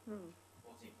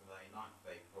 14th of May, 9th of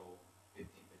April,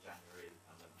 15th of January,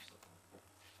 and then something.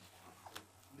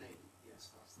 Maybe,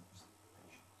 yes, that's the patience.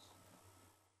 Yes.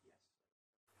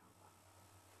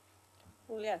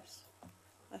 Well, yes.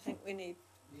 I think we need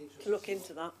to look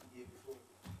into that. Year before.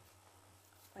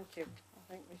 Thank you.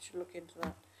 I think we should look into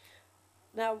that.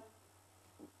 Now,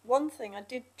 one thing I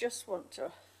did just want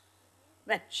to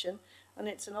mention, and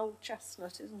it's an old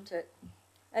chestnut, isn't it?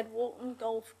 Ed Walton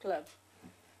Golf Club.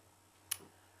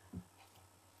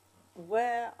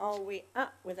 Where are we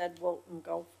at with Ed Walton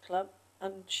Golf Club,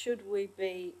 and should we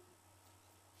be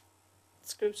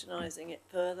scrutinising it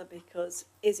further, because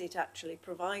is it actually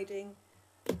providing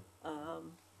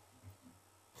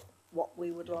what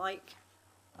we would like,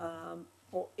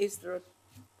 or is there a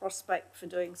prospect for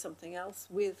doing something else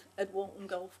with Ed Walton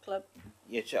Golf Club?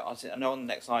 Yeah, Chair, I know on the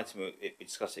next item we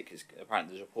discuss it because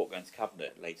apparently there's a report going to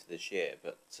Cabinet later this year,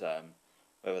 but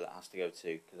whether that has to go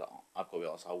to, because I've got to be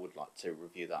honest, I would like to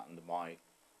review that under my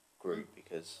group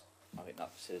because I think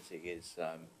that facility is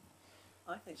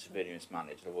I think so. severely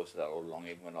mismanaged. I've always said that all along,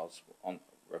 even when I was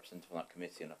representative on that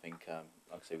committee, and I think,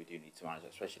 like I say, we do need to manage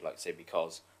that, especially, like I say,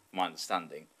 because, from my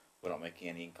understanding, we're not making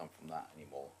any income from that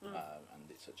anymore, and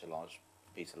it's such a large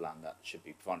piece of land that should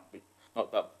be not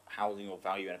about housing or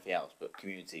value or anything else, but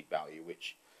community value,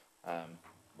 which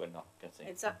we're not getting.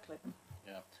 Exactly.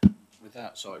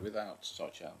 Without, Chairman, just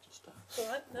It's all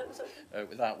right. No, it's okay.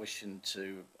 without wishing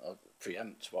to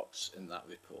preempt what's in that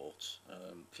report,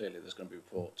 clearly there's going to be a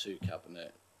report to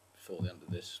Cabinet before the end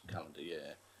of this calendar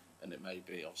year, and it may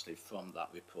be obviously from that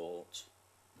report,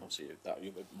 obviously that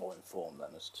you'll be more informed then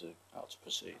as to how to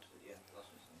proceed.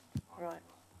 Right.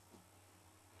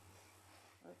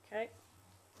 Okay.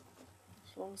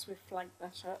 As long as we've flagged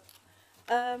that up.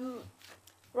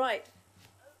 Right.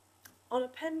 On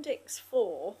Appendix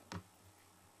 4,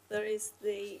 there is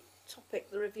the topic,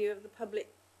 the review of the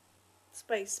Public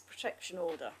Space Protection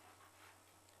Order.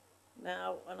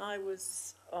 Now, when I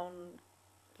was on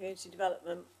Community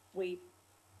Development, we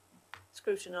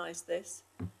scrutinised this,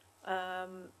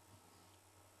 and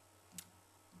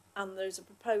there's a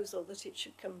proposal that it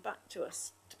should come back to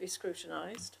us to be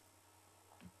scrutinised.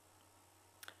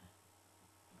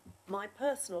 My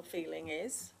personal feeling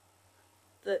is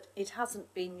that it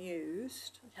hasn't been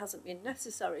used, it hasn't been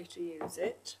necessary to use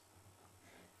it,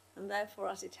 and therefore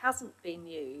as it hasn't been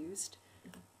used,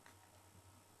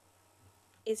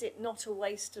 is it not a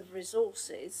waste of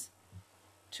resources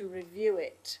to review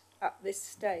it at this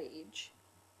stage?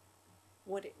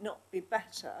 Would it not be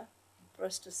better for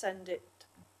us to send it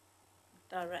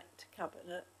direct to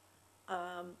Cabinet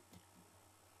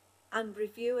and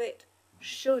review it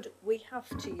should we have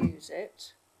to use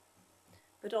it?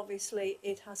 But obviously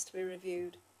it has to be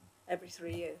reviewed every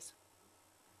 3 years.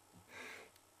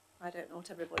 I don't know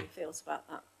what everybody feels about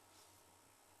that.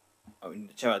 I mean,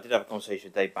 Chairman, I did have a conversation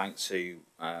with Dave Banks, who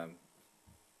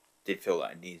did feel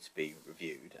that it needed to be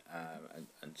reviewed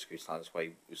and scrutinised. This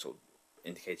way, we sort of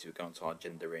indicated we're going to our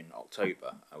agenda in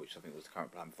October, which I think was the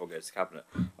current plan before it goes to Cabinet.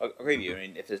 I agree with you. I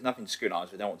mean, if there's nothing to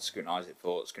scrutinise, we don't want to scrutinise it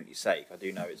for scrutiny's sake. I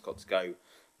do know it's got to go.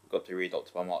 We've got to be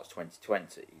re-adopted by March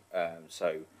 2020.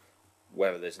 So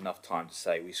whether there's enough time to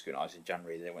say we scrutinised in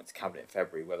January, then went to Cabinet in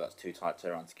February, whether that's too tight to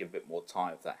turn around to give a bit more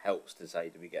time, if that helps to say,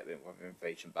 do we get a bit more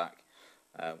information back,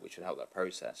 which would help that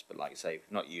process. But like I say,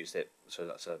 we've not used it, so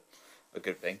that's a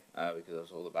good thing, because there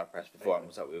was all the bad press before, and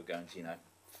was that we were going to,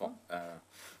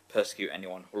 persecute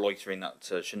anyone loitering that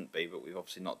shouldn't be, but we've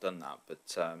obviously not done that.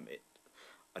 But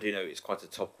I do know it's quite a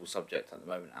topical subject at the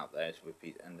moment out there,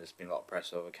 and there's been a lot of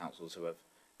press over councils who have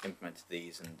implemented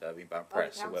these and been bad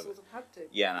press. Other councils have had to.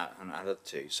 Yeah, and I had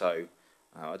to. So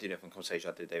I do know from the conversation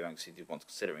I did, Dave actually did want to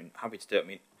consider it. Happy to do it. I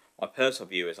mean, my personal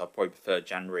view is I'd probably prefer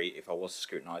January if I was to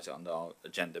scrutinise it under our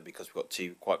agenda, because we've got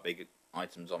two quite big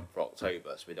items on for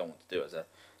October, so we don't want to do it as a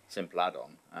simple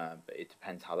add-on. But it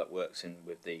depends how that works in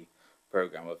with the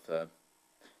programme of the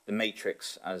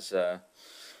Matrix, as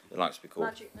it likes to be called.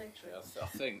 Magic Matrix. I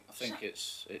think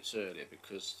it's earlier,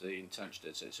 because the intention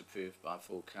is it's approved by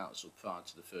full council prior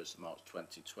to the 1st of March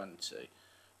 2020,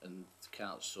 and the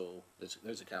council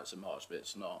there's a council in March, but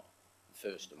it's not the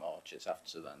 1st of March, it's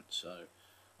after then. So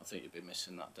I think you'd be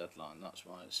missing that deadline. That's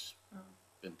why it's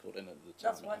been put in at the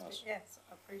time. That's why it's been, yes,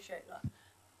 I appreciate that.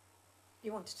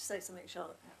 You wanted to say something,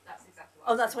 Charlotte? That's exactly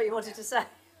what Oh, that's what you wanted to say.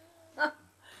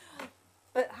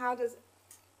 But how does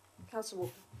Councillor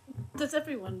Walker? Does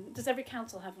every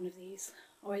council have one of these,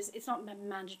 or it's not a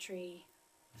mandatory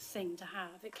thing to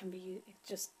have? It can be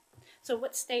just. So,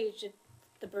 what stage did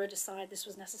the borough decide this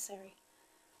was necessary?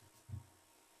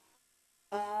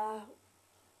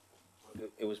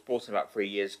 It was brought in about 3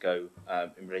 years ago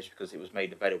in relation, because it was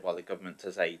made available by the government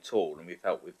as a tool, and we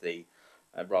felt with the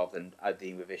rather than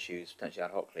dealing with issues potentially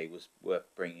ad hocly, was worth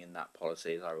bringing in that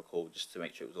policy, as I recall, just to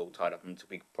make sure it was all tied up and to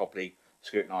be properly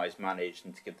scrutinised, managed,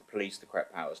 and to give the police the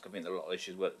correct powers. I think a lot of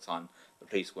issues were at the time the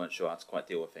police weren't sure how to quite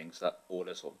deal with things, so that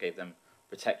order sort of gave them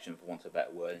protection, for want of a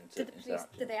better word. Did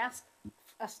they ask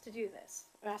us to do this,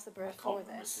 or ask the borough for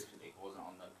this? It wasn't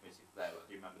on the committee there, but I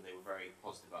do remember they were very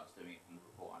positive about us doing it from the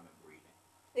report I remember reading.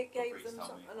 It gave them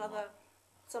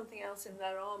something else in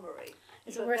their armoury.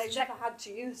 Is but it worth they've never had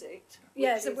to use it.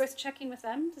 Yeah, is it worth checking with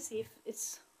them to see if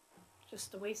it's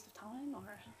just a waste of time, or?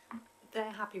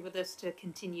 They're happy with us to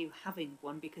continue having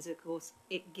one, because of course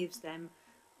it gives them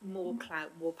more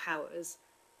clout, more powers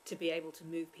to be able to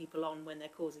move people on when they're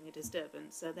causing a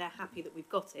disturbance. So they're happy that we've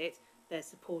got it. They're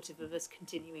supportive of us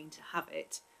continuing to have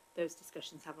it. Those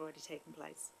discussions have already taken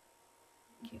place.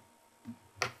 Thank you.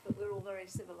 But we're all very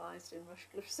civilised in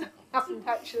Rushcliffe, so we haven't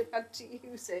actually had to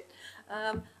use it.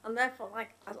 And therefore,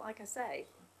 like I say,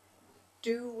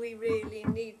 do we really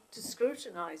need to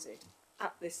scrutinise it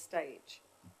at this stage?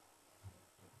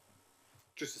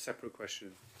 Just a separate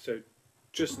question. So,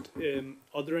 just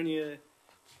are there any?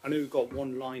 I know we've got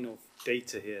one line of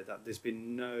data here that there's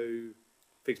been no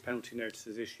fixed penalty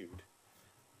notices issued.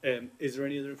 Is there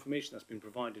any other information that's been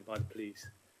provided by the police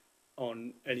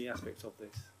on any aspects of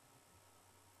this?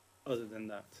 other than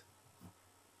that.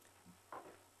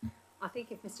 I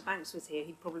think if Mr. Banks was here,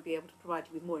 he'd probably be able to provide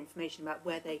you with more information about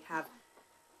where they have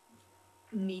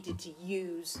needed to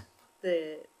use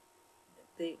the.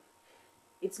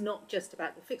 It's not just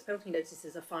about the fixed penalty notice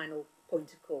as a final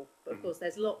point of call, but of course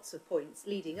there's lots of points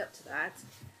leading up to that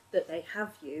that they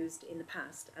have used in the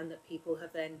past and that people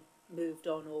have then moved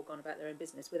on or gone about their own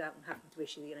business without them having to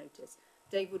issue the notice.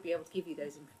 Dave would be able to give you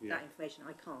that information.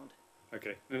 I can't.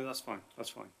 Okay, no, that's fine. That's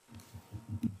fine.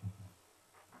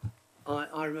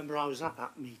 I remember I was at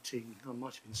that meeting. I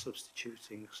might have been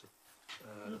substituting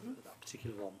that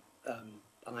particular one,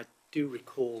 and I do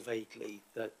recall vaguely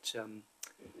that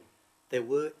there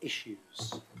were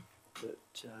issues that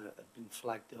had been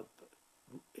flagged up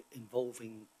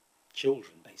involving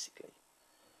children, basically,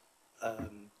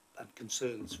 and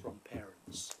concerns from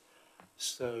parents.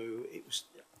 So it was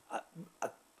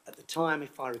at the time,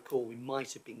 if I recall, we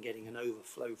might have been getting an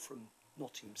overflow from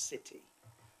Nottingham City,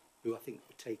 who I think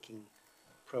were taking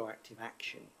proactive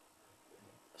action.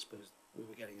 I suppose we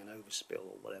were getting an overspill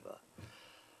or whatever.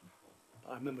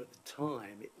 But I remember at the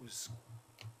time it was,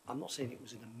 I'm not saying it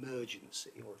was an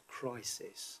emergency or a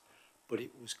crisis, but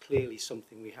it was clearly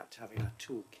something we had to have in our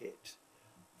toolkit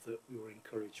that we were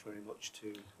encouraged very much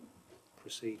to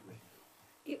proceed with.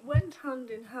 It went hand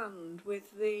in hand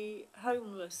with the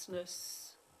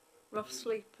homelessness, rough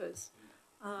sleepers.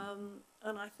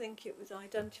 And I think it was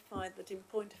identified that in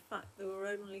point of fact there were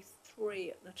only 3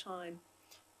 at the time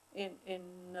in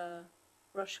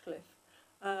Rushcliffe,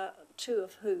 2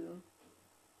 of whom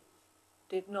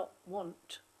did not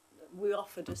want, we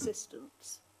offered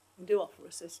assistance, we do offer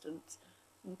assistance,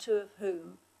 and 2 of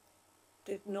whom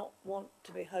did not want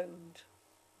to be homed.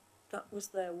 That was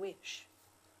their wish.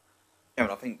 Yeah,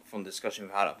 but I think from the discussion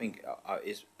we've had, I think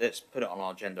let's put it on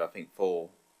our agenda, I think, for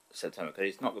September, because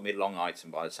it's not going to be a long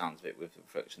item by the sounds of it with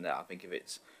reflection there. I think if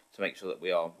it's to make sure that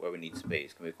we are where we need to be,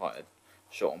 it's going to be quite a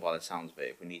short one by the sounds of it.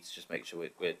 If we need to just make sure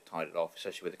we're tied it off,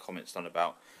 especially with the comments done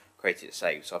about create it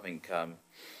safe. So I think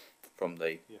from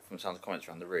the sounds of comments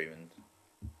around the room and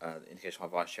the indication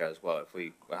of my vice chair as well, if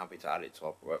we're happy to add it to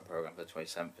our work programme for the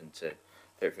 27th and to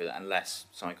put through that, unless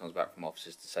something comes back from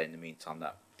officers to say in the meantime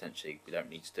that potentially we don't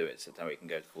need to do it, so then we can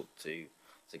go to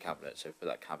cabinet. So put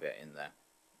that caveat in there.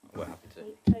 We're happy to. Will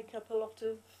it take up a lot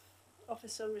of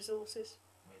officer resources?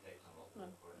 No.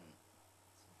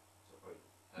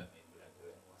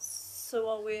 So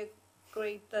are we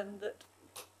agreed then that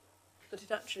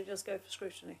it actually does go for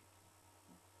scrutiny?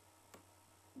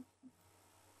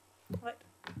 Right.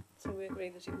 So we agree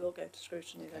that it will go to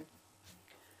scrutiny then.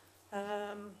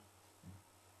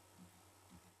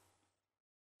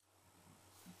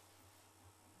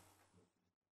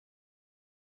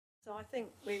 So I think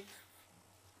we've,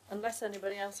 unless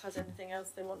anybody else has anything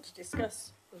else they want to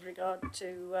discuss with regard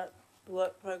to the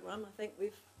work programme, I think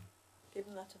we've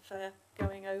given that a fair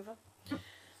going over.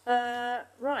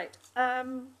 Right.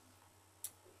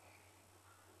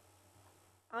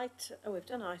 We've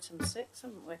done item 6,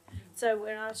 haven't we? So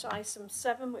we're now to item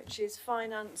 7, which is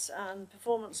finance and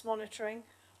performance monitoring.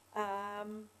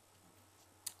 And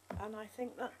I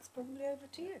think that's probably over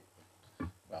to you.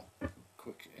 Well,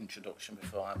 quick introduction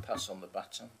before I pass on the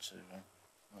baton to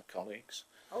my colleagues.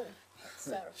 Oh,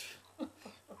 Sarah.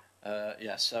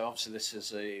 Yeah, so obviously this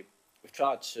is we've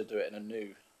tried to do it in a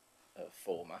new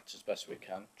format as best we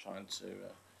can, trying to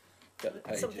get the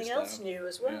pages Something down. else new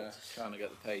as well. Yeah, trying to get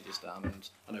the pages down, and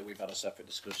I know we've had a separate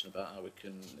discussion about how we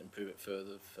can improve it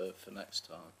further for next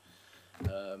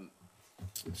time.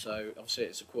 So obviously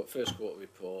it's a first quarter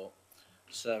report.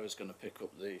 Sarah's going to pick up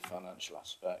the financial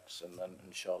aspects, and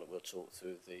Charlotte will talk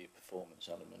through the performance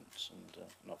elements, and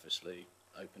obviously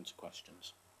open to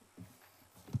questions.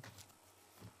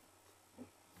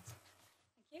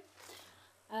 Thank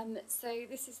you. So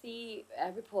this is the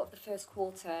report of the first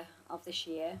quarter of this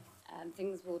year.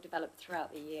 Things will develop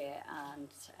throughout the year, and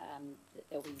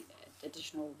there will be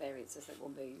additional variances that will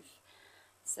move.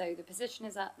 So the position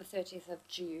is at the 30th of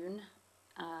June.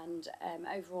 And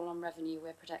overall on revenue,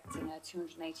 we're projecting a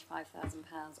 £285,000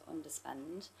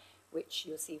 underspend, which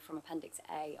you'll see from Appendix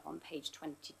A on page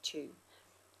 22.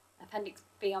 Appendix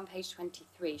B on page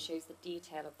 23 shows the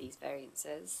detail of these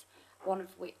variances, one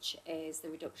of which is the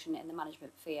reduction in the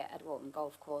management fee at Edwalton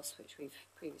Golf Course, which we've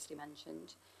previously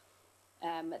mentioned.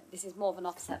 This is more than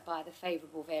offset by the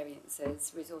favourable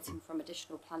variances resulting from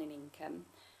additional planning income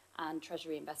and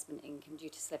Treasury investment income due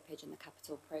to slippage in the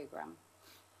capital programme.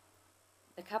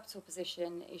 The capital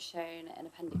position is shown in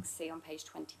Appendix C on page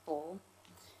 24,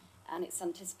 and it's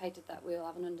anticipated that we'll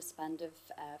have an underspend of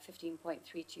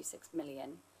 15.326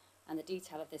 million, and the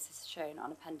detail of this is shown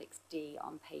on Appendix D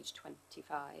on page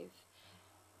 25.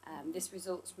 This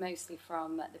results mostly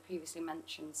from the previously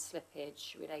mentioned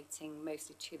slippage relating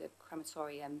mostly to the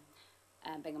crematorium,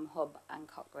 Bingham Hub and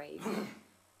Cotgrave,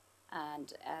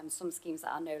 and some schemes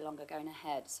that are no longer going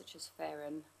ahead, such as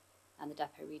Fareham and the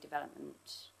depot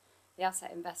redevelopment. The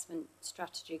asset investment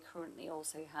strategy currently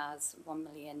also has 1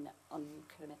 million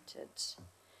uncommitted.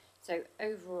 So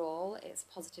overall, it's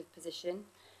a positive position,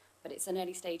 but it's an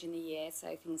early stage in the year,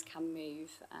 so things can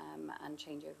move and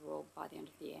change overall by the end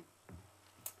of the year.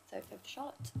 So over to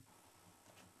Charlotte.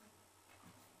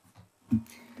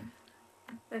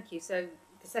 Thank you. So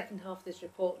the second half of this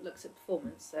report looks at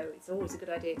performance, so it's always a good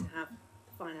idea to have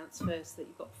finance first, that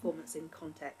you've got performance in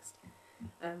context.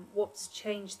 What's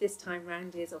changed this time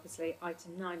round is obviously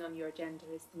item 9 on your agenda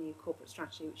is the new corporate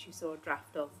strategy, which you saw a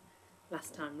draft of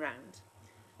last time round.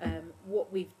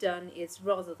 What we've done is,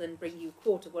 rather than bring you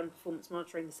Q1 performance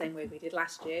monitoring the same way we did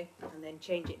last year and then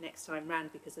change it next time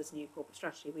round because there's a new corporate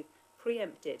strategy, we've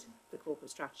preempted the corporate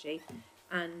strategy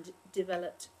and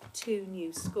developed 2 new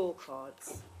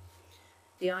scorecards.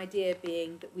 The idea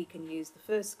being that we can use the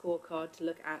first scorecard to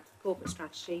look at the corporate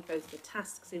strategy, both the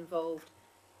tasks involved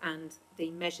and the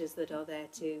measures that are there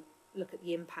to look at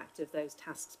the impact of those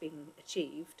tasks being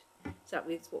achieved. So that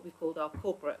is what we've called our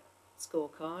corporate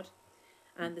scorecard.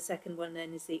 And the second one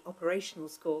then is the operational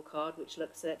scorecard, which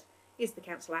looks at, is the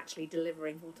council actually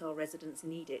delivering what our residents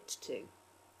need it to?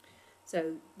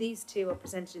 So these 2 are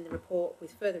presented in the report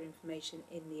with further information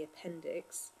in the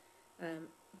appendix.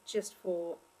 Just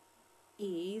for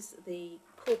ease, the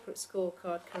corporate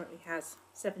scorecard currently has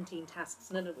 17 tasks,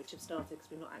 none of which have started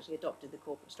because we've not actually adopted the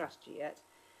corporate strategy yet.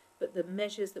 But the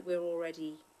measures that we're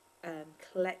already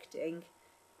collecting,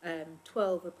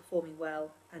 12 are performing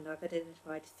well, and I've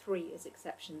identified 3 as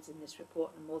exceptions in this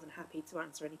report. I'm more than happy to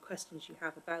answer any questions you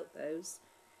have about those.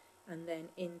 And then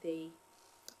in the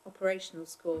operational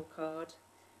scorecard,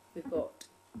 we've got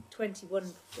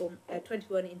 21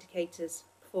 indicators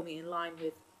performing in line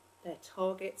with their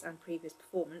targets and previous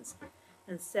performance,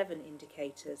 and 7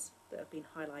 indicators that have been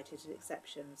highlighted as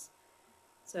exceptions.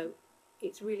 So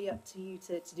it's really up to you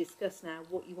to discuss now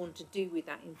what you want to do with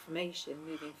that information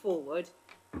moving forward,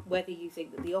 whether you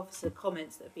think that the officer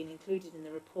comments that have been included in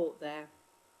the report there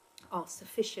are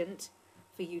sufficient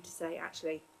for you to say,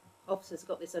 actually, officers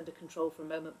got this under control for a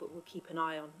moment, but we'll keep an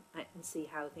eye on it and see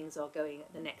how things are going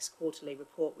at the next quarterly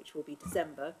report, which will be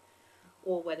December,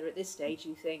 or whether at this stage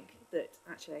you think that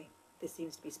actually this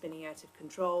seems to be spinning out of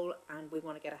control and we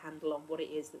want to get a handle on what it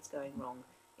is that's going wrong,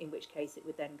 in which case it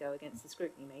would then go against the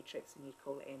scrutiny matrix and you'd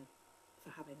call it in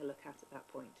for having a look at that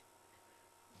point.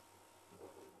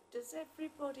 Does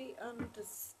everybody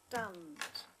understand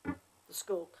the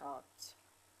scorecards?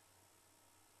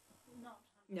 Not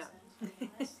No.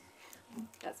 100%.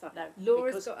 That's fine. No,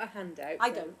 Laura's because got a handout.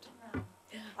 I so- don't.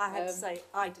 I had to say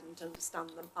I didn't understand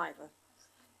them either.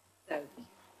 So,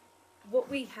 what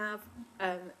we have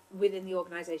within the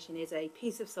organisation is a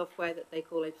piece of software that they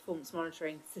call a performance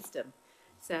monitoring system.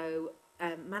 So,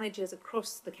 managers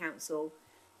across the council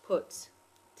put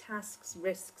tasks,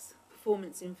 risks,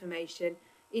 performance information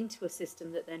into a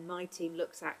system that then my team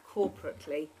looks at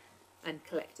corporately and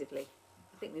collectively.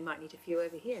 I think we might need a few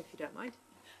over here if you don't mind.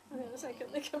 I'm going to say, can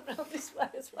they come round this way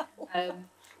as well?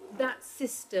 That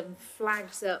system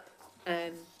flags up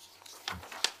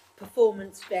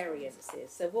performance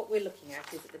variances. So what we're looking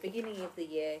at is at the beginning of the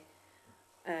year,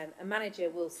 a manager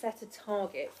will set a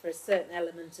target for a certain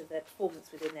element of their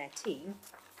performance within their team,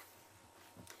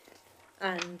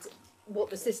 and what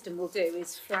the system will do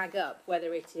is flag up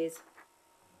whether it is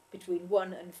between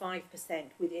 1 and 5%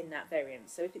 within that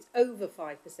variance. So if it's over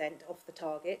 5% off the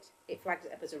target, it flags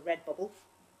it up as a red bubble,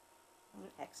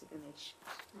 hexagonish.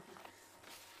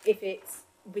 If it's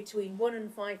between 1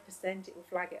 and 5%, it will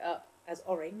flag it up as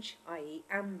orange, i.e.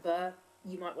 amber.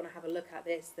 You might want to have a look at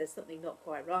this. There's something not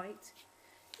quite right.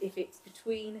 If it's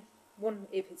between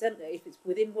if it's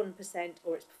within 1%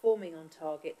 or it's performing on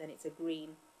target, then it's a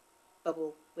green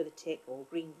bubble with a tick or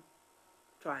green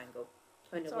triangle.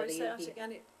 Sorry, say that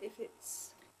again.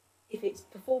 If it's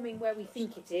performing where we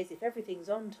think it is, if everything's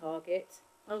on target,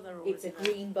 it's a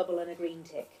green bubble and a green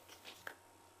tick.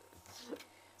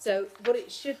 So what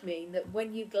it should mean that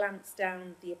when you glance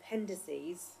down the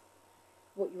appendices,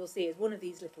 what you will see is one of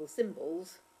these little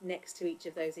symbols next to each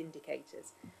of those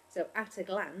indicators. So at a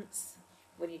glance,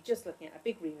 when you're just looking at a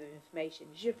big ream of information,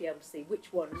 you should be able to see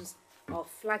which ones are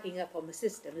flagging up on the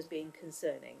system as being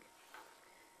concerning.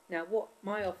 Now, what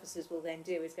my officers will then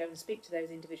do is go and speak to those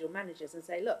individual managers and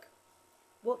say, look,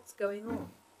 what's going on?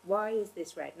 Why is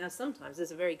this red? Now, sometimes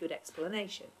there's a very good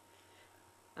explanation.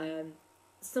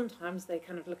 Sometimes they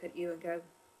kind of look at you and go,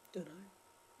 don't know.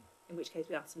 In which case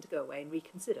we ask them to go away and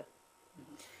reconsider.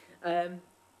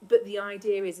 But the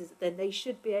idea is that then they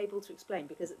should be able to explain,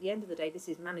 because at the end of the day, this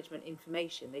is management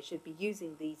information. They should be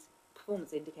using these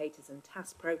performance indicators and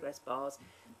task progress bars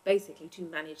basically to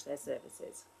manage their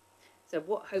services. So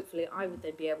what hopefully I would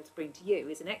then be able to bring to you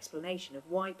is an explanation of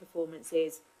why performance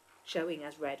is showing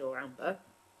as red or amber,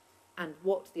 and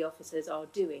what the officers are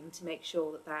doing to make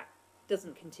sure that that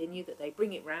doesn't continue, that they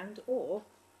bring it round, or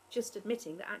just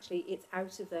admitting that actually it's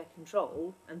out of their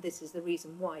control and this is the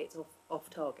reason why it's off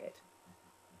target.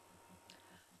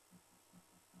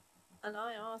 And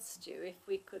I asked you if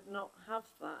we could not have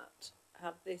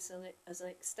this as an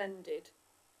extended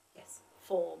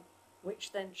form,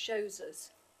 which then shows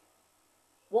us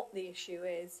what the issue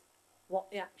is, what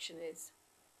the action is.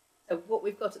 So what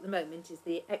we've got at the moment is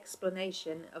the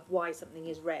explanation of why something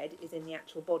is red is in the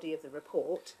actual body of the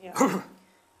report. Yeah.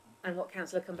 And what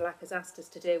Councillor Cumberlack has asked us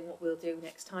to do, and what we'll do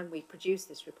next time we produce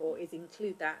this report, is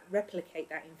include that, replicate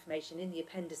that information in the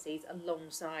appendices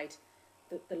alongside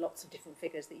the lots of different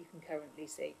figures that you can currently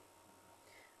see.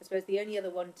 I suppose the only other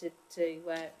one to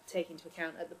take into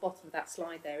account at the bottom of that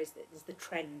slide there is the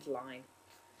trend line.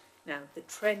 Now, the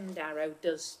trend arrow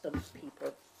does stump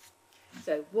people.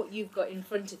 So what you've got in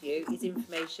front of you is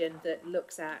information that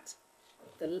looks at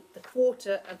the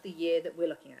quarter of the year that we're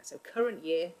looking at. So current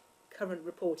year, current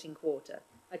reporting quarter,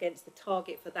 against the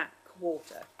target for that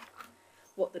quarter.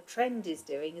 What the trend is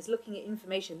doing is looking at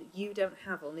information that you don't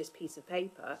have on this piece of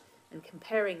paper and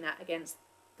comparing that against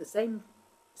the same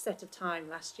set of time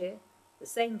last year, the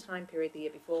same time period the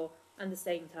year before, and the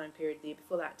same time period the year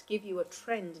before that, to give you a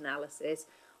trend analysis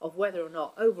of whether or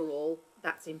not overall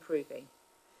that's improving.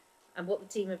 And what the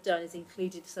team have done is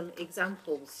included some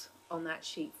examples on that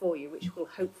sheet for you, which will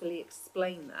hopefully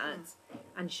explain that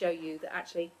and show you that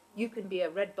actually you can be a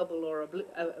red bubble or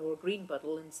a green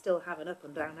bubble and still have an up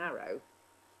and down arrow.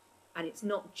 And it's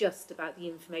not just about the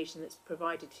information that's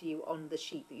provided to you on the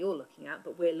sheet that you're looking at,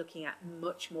 but we're looking at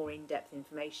much more in-depth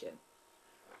information.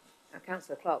 Now,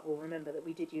 Councillor Clark will remember that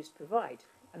we did used to provide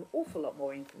an awful lot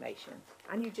more information,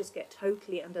 and you just get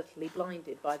totally and utterly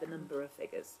blinded by the number of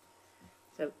figures.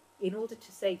 So in order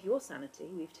to save your sanity,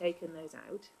 we've taken those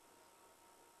out,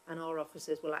 and our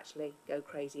officers will actually go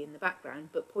crazy in the background,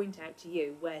 but point out to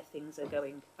you where things are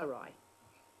going awry.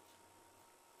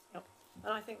 Yep.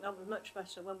 And I think that would be much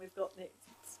better when we've got the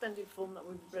extended form. That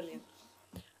would be brilliant.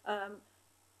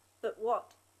 But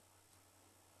what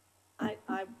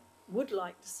I would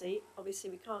like to see, obviously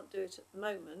we can't do it at the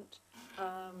moment,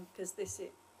 because this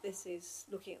is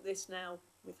looking at this now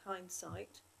with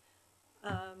hindsight.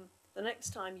 The next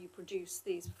time you produce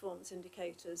these performance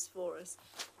indicators for us,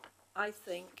 I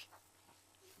think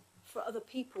for other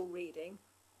people reading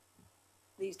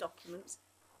these documents,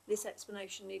 this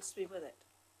explanation needs to be with it.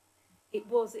 It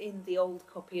was in the old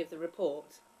copy of the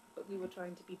report, but we were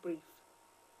trying to be brief.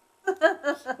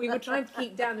 We were trying to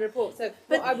keep down the report. So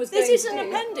but what I was this going is to an do,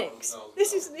 appendix.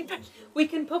 This is an appendix. we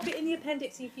can pop it in the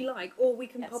appendix if you like, or we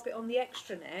can Yes. pop it on the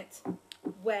extranet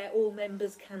where all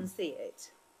members can see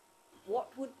it.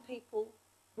 What would people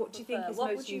What do you think prefer? is What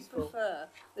most would you useful? prefer?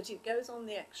 That it goes on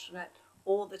the extranet,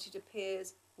 or that it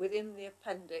appears within the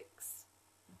appendix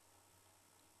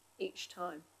each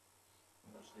time?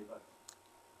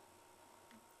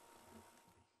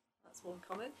 That's one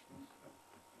comment.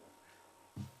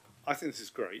 I think this is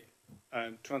great.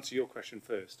 To answer your question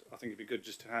first, I think it'd be good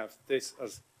just to have this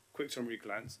as a quick summary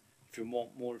glance. If you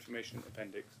want more information in the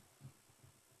appendix.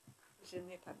 It's in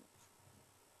the appendix.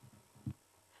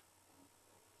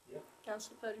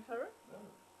 Councillor Purdy-Farrow?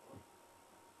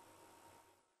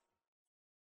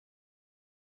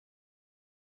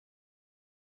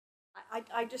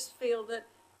 I just feel that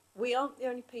we aren't the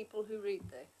only people who read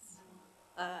this.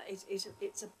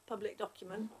 It's a public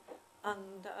document,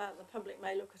 and the public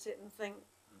may look at it and think,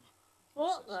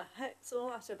 what the heck's all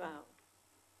that about?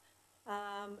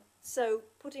 So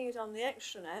putting it on the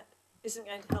extranet isn't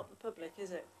going to help the public,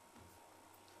 is it?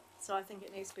 So I think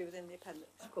it needs to be within the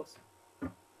appendix. Of course.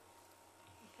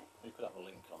 You could have a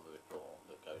link on the report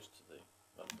that goes to the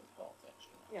relevant part of the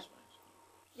extranet.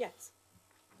 Yeah. Yes,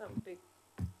 that would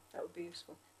be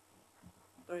useful.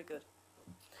 Very good.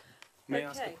 May I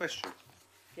ask a Okay. question?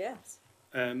 Yes.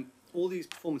 All these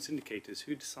performance indicators,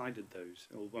 who decided those,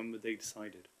 or when were they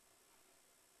decided?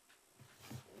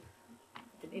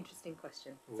 An interesting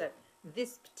question. So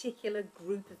this particular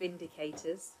group of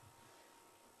indicators,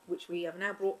 which we have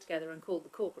now brought together and called the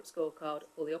corporate scorecard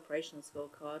or the operational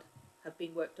scorecard, have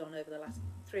been worked on over the last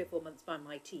 3 or 4 months by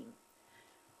my team.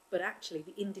 But actually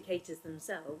the indicators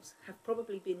themselves have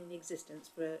probably been in existence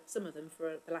for some of them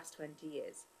for the last 20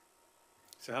 years.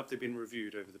 So have they been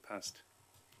reviewed over the past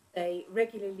They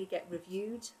regularly get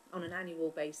reviewed on an annual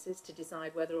basis to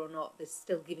decide whether or not they're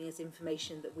still giving us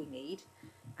information that we need.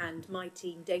 And my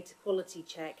team data quality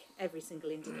check every single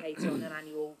indicator on an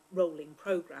annual rolling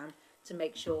programme to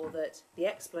make sure that the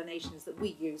explanations that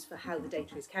we use for how the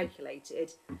data is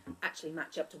calculated actually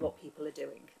match up to what people are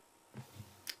doing.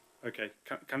 Okay,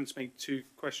 can I just make two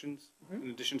questions in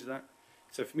addition to that?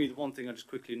 So for me, the one thing I just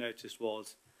quickly noticed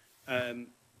was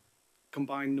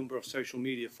combined number of social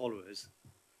media followers.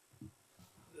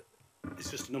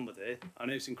 It's just a number there. I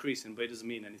know it's increasing, but it doesn't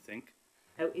mean anything.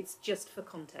 No, it's just for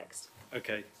context.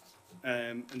 Okay.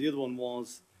 And the other one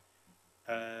was,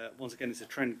 once again, it's a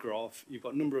trend graph. You've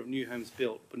got a number of new homes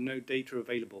built, but no data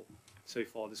available so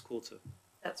far this quarter.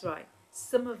 That's right.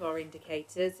 Some of our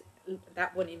indicators,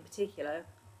 that one in particular,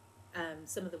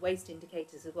 some of the waste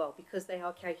indicators as well, because they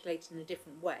are calculated in a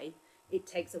different way, it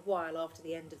takes a while after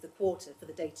the end of the quarter for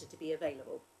the data to be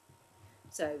available.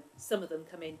 So some of them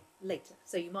come in later.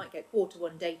 So you might get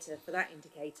Q1 data for that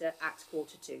indicator at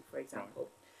Q2, for example.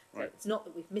 Right. So it's not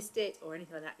that we've missed it or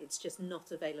anything like that, it's just not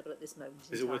available at this moment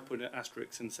in Is it time. worth putting an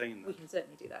asterisk and saying We that? can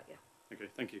certainly do that, yeah. Okay,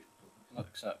 thank you. Like I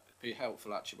said, it'd be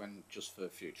helpful actually when, just for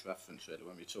future reference really,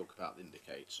 when we talk about the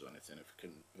indicators or anything, if we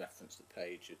can reference the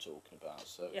page you're talking about,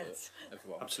 so Yes. that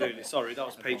everyone... Absolutely, sorry, that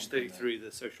was page Everyone can, 33,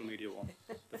 the social media one,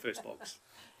 the first box.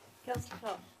 Councillor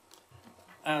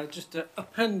Clark. Just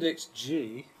Appendix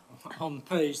G on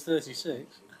page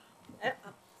 36. That's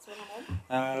what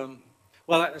I'm on.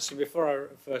 Well, actually, before I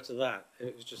refer to that,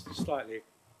 it was just a slightly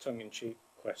tongue-in-cheek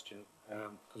question,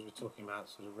 because we're talking about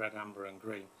sort of red, amber and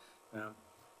green.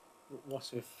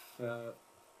 What if a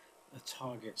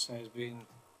target, say, has been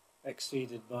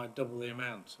exceeded by double the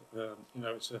amount? You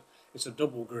know, it's a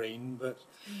double green, but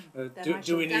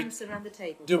do we need dance around the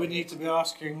table? do we need to be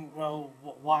asking, well,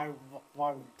 why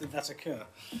did that occur?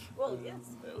 Well, yes,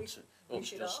 Or we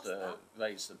should just ask that.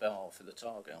 raise the bar for the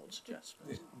target, I would suggest.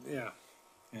 Yeah,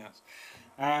 yes.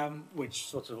 Which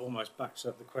sort of almost backs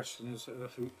up the question as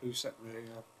who set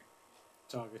the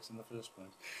target in the first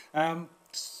place.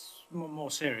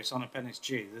 More serious, on Appendix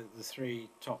G, the three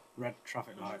top red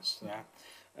traffic lights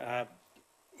there.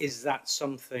 Is that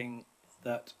something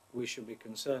that we should be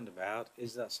concerned about?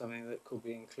 Is that something that could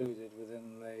be included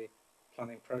within the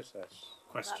planning process?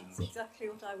 Questions. That's exactly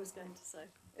what I was going to say.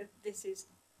 If this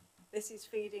is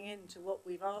feeding into what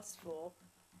we've asked for,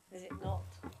 is it not?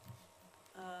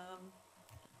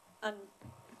 And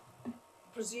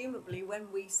presumably when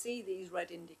we see these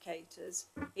red indicators,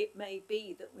 it may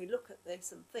be that we look at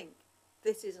this and think,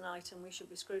 this is an item we should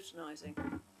be scrutinising.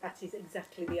 That is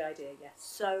exactly the idea, yes.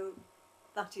 So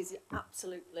that is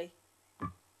absolutely,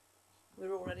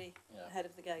 we're already Yeah. ahead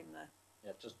of the game there.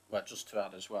 Yeah, just to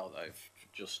add as well though,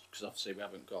 just because obviously we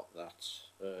haven't got that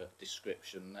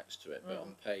description next to it, but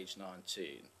on page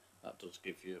 19, that does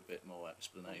give you a bit more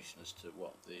explanation as to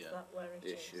what the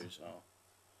issues are.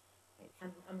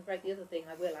 And I'm afraid the other thing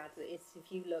I will add is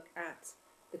if you look at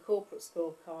the corporate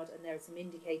scorecard, and there are some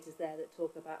indicators there that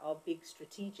talk about our big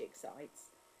strategic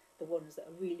sites, the ones that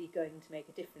are really going to make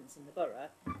a difference in the borough,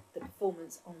 the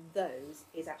performance on those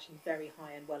is actually very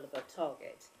high and well above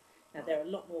target. Now they're a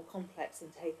lot more complex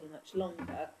and take a much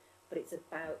longer, but it's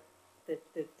about the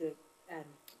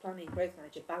planning and growth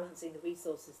manager balancing the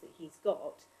resources that he's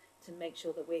got to make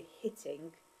sure that we're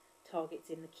hitting targets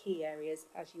in the key areas,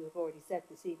 as you have already said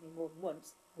this evening more than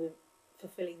once. We're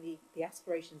fulfilling the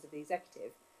aspirations of the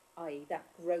executive, i.e. that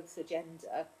growth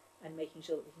agenda, and making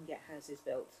sure that we can get houses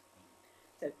built.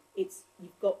 So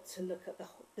you've got to look at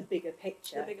the bigger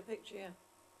picture. The bigger picture, yeah.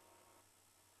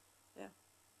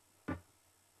 Yeah.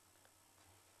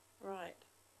 Right.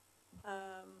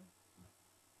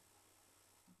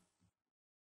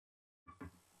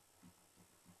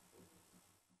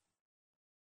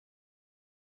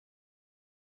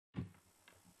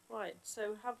 Right,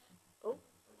 so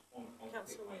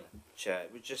Councillor Wheeler. Chair,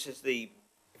 which just is if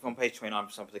on page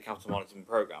 29% for the capital monitoring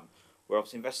programme, we're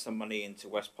obviously investing some money into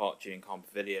West Park, Junior Carn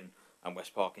Pavilion and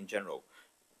West Park in general.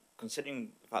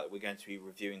 Considering the fact that we're going to be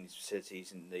reviewing these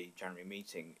facilities in the January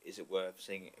meeting, is it worth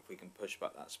seeing if we can push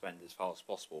back that spend as far as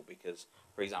possible? Because,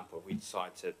 for example, if we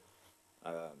decide to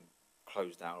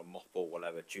close down or mothball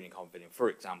whatever, Junior Carn Pavilion, for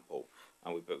example,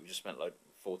 and we just spent like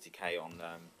 40k on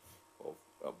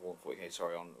 40k,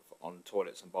 sorry, on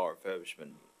toilets and bar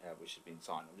refurbishment, which has been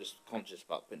signed. I'm just conscious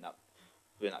about putting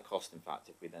that cost. In fact,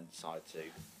 if we then decide to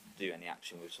do any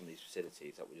action with some of these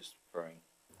facilities, that we're just throwing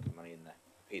money in there.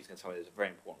 Pete's going to tell me there's a very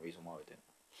important reason why we're doing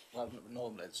it. Well,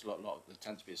 normally it's a lot there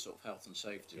tend to be sort of health and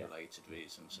safety related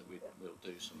reasons, so we'll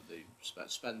do some of the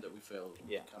spend that we feel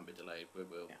can be delayed, we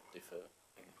will defer.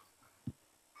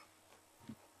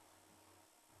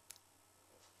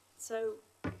 So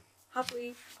have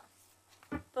we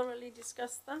thoroughly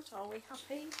discussed that? Are we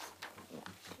happy?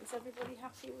 Is everybody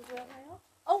happy with where they are?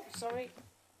 Oh, sorry.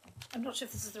 I'm not sure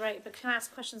if this is right, but can I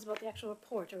ask questions about the actual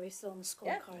report? Or are we still on the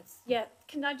scorecards? Yeah.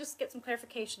 Can I just get some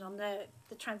clarification on the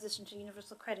transition to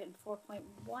universal credit in 4.1?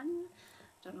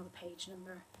 Don't know the page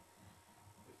number.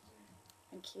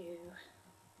 Thank you.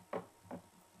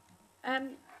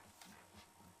 I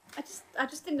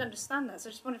just didn't understand that, so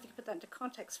I just wondered if you could put that into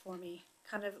context for me.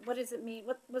 Kind of, what does it mean?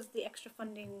 What was the extra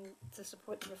funding to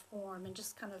support the reform? And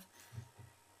just kind of,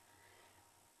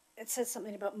 it says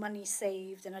something about money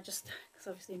saved, and I just, because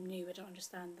obviously I'm new, I don't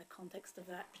understand the context of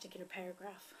that particular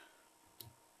paragraph.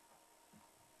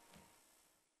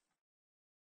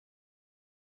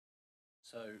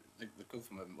 So the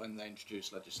government, when they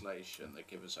introduce legislation, they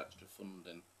give us extra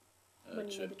funding When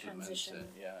you to do the implement transition. it.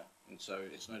 Yeah, and so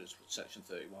it's known as Section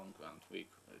 31 grant.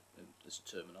 This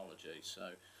terminology.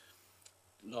 So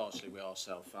largely we are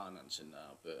self-financing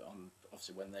now, but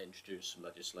obviously when they introduce some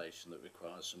legislation that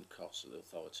requires some costs that the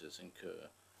authorities incur,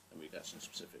 then we get some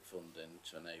specific funding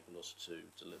to enable us to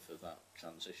deliver that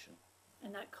transition.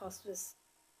 And that cost was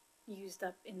used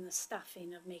up in the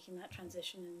staffing of making that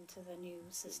transition into the new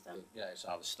system. Yeah, it's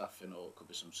either staffing or it could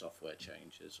be some software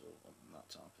changes or that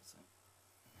type of thing.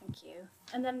 Thank you.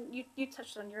 And then you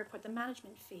touched on your report, the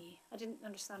management fee. I didn't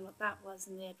understand what that was.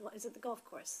 What is it, the golf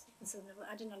course? I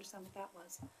didn't understand what that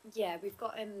was. Yeah, we've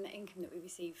got income that we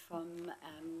receive from,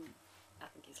 I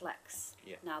think it's Lex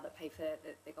now that pay for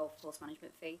the golf course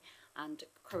management fee, and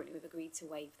currently we've agreed to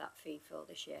waive that fee for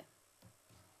this year.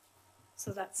 So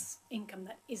that's income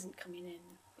that isn't coming in,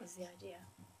 is the idea.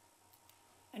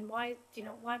 And why, do you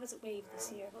know, why was it waived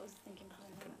this year? What was the thinking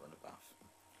behind that? Run a bath.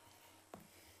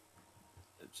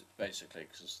 It's basically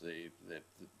because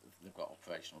they've got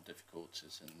operational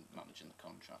difficulties in managing the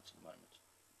contract at the moment.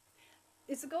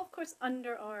 Is the golf course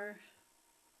under our...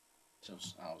 So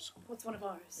it's ours. What's one of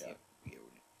ours? Yeah.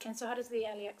 And so how does the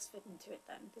LEX fit into it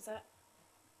then? Is that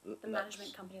the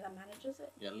management company that manages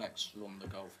it? Yeah, Lex run the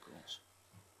golf course.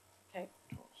 Okay.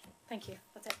 Thank you.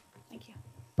 That's it. Thank you.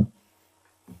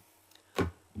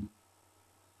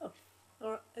 Oh,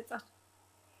 all right. Is that?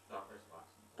 All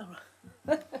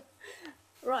right.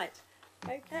 Right.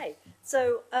 Okay.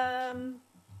 So I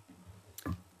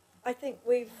think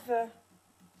we've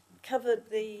covered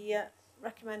the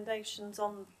recommendations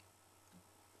on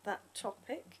that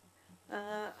topic,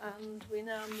 and we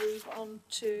now move on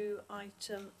to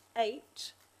item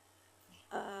 8,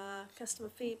 customer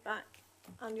feedback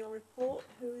annual report.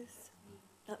 Who is?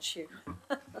 That's you.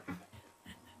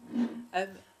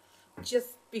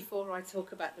 Just before I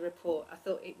talk about the report, I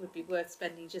thought it would be worth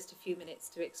spending just a few minutes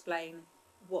to explain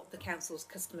what the council's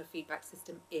customer feedback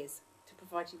system is, to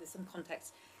provide you with some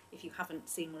context if you haven't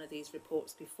seen one of these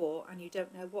reports before and you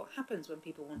don't know what happens when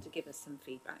people want to give us some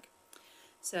feedback.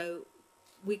 So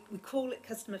we call it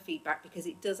customer feedback because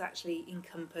it does actually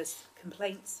encompass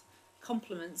complaints,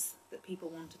 compliments that people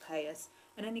want to pay us,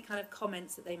 and any kind of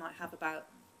comments that they might have about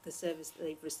the service that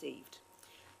they've received.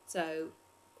 So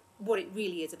what it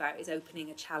really is about is opening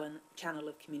a channel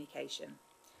of communication.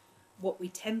 What we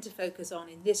tend to focus on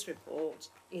in this report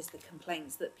is the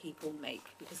complaints that people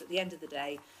make, because at the end of the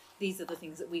day, these are the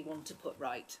things that we want to put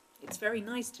right. It's very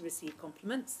nice to receive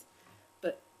compliments,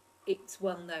 but it's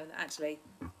well known that actually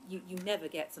you never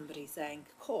get somebody saying,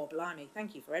 "Oh, blimey,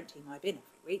 thank you for emptying my bin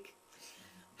every week."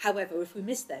 However, if we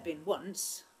miss their bin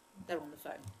once, they're on the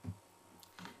phone.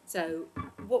 So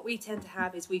what we tend to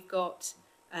have is we've got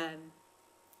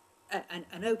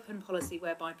an open policy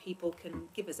whereby people can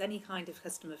give us any kind of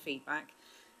customer feedback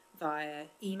via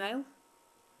email,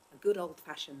 a good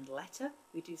old-fashioned letter,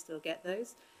 we do still get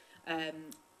those,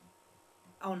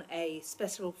 on a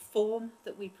special form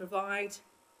that we provide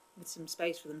with some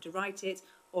space for them to write it,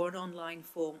 or an online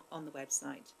form on the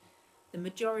website. The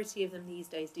majority of them these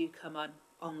days do come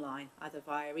online, either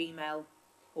via email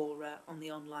or on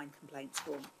the online complaints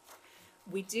form.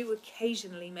 We do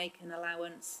occasionally make an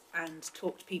allowance and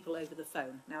talk to people over the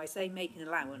phone. Now I say make an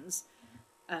allowance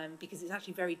because it's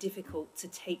actually very difficult to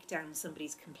take down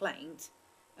somebody's complaint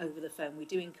over the phone. We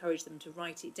do encourage them to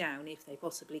write it down if they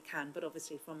possibly can, but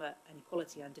obviously from an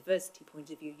equality and diversity point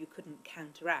of view, you couldn't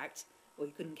counteract or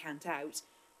you couldn't count out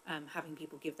having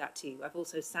people give that to you. I've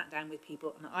also sat down with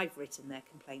people and I've written their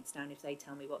complaints down if they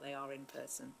tell me what they are in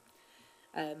person.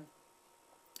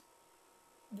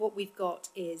 What we've got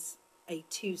is a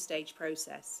two-stage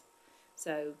process.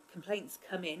 So complaints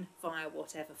come in via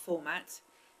whatever format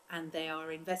and they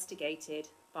are investigated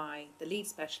by the lead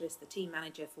specialist, the team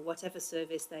manager, for whatever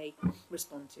service they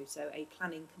respond to. So a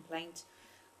planning complaint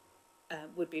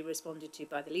would be responded to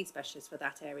by the lead specialist for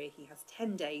that area. He has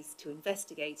 10 days to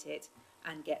investigate it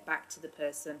and get back to the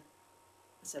person.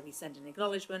 So we send an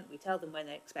acknowledgement, we tell them when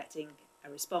they're expecting a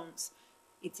response,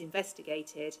 it's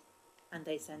investigated, and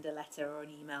they send a letter or an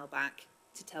email back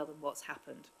to tell them what's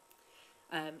happened.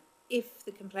 If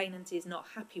the complainant is not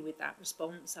happy with that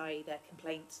response, i.e. their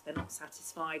complaint, they're not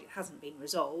satisfied, it hasn't been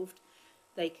resolved,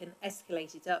 they can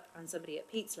escalate it up, and somebody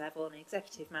at Pete's level, an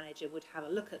executive manager, would have a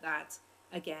look at that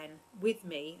again with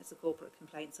me as a corporate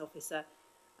complaints officer,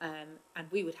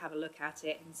 and we would have a look at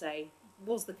it and say,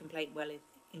 was the complaint well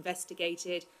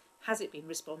investigated? Has it been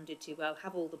responded to well?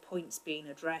 Have all the points been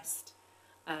addressed?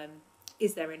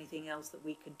 Is there anything else that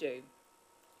we could do?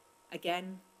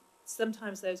 Again,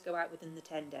 sometimes those go out within the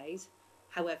 10 days.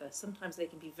 However, sometimes they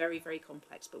can be very, very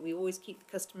complex, but we always keep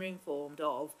the customer informed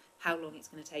of how long it's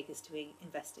going to take us to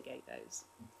investigate those.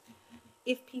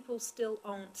 If people still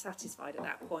aren't satisfied at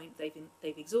that point,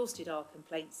 they've exhausted our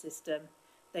complaint system,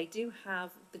 they do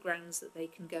have the grounds that they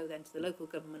can go then to the local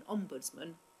government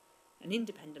ombudsman, an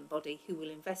independent body who will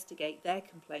investigate their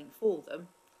complaint for them.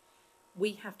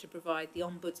 We have to provide the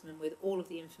ombudsman with all of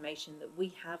the information that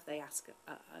we have. They ask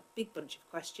a big bunch of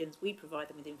questions. We provide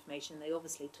them with information. They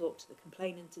obviously talk to the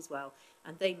complainant as well,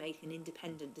 and they make an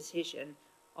independent decision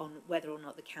on whether or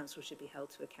not the council should be held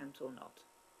to account or not.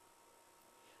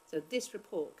 So this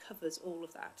report covers all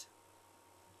of that.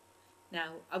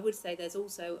 Now, I would say there's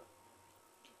also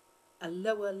a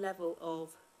lower level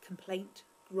of complaint,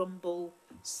 grumble,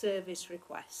 service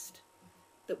request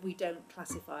that we don't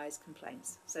classify as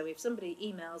complaints. So if somebody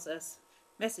emails us,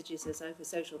 messages us over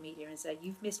social media and say,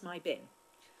 you've missed my bin,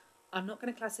 I'm not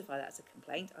going to classify that as a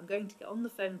complaint. I'm going to get on the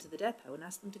phone to the depot and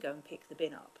ask them to go and pick the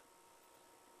bin up.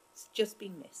 It's just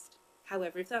been missed.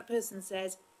 However, if that person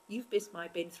says, you've missed my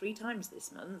bin 3 times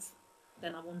this month,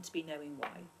 then I want to be knowing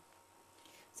why.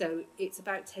 So it's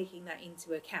about taking that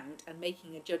into account and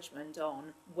making a judgment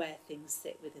on where things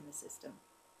sit within the system.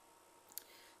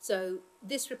 So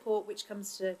this report, which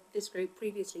comes to this group,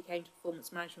 previously came to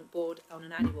Performance Management Board on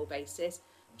an annual basis,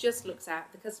 just looks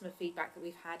at the customer feedback that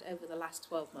we've had over the last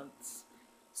 12 months.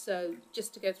 So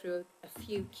just to go through a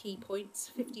few key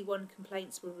points, 51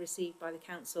 complaints were received by the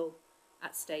council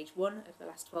at stage 1 of the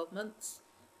last 12 months.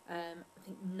 I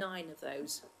think 9 of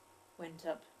those went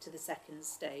up to the second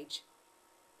stage.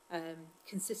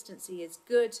 Consistency is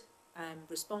good,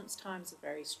 response times are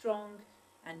very strong,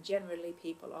 and generally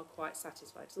people are quite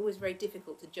satisfied. It's always very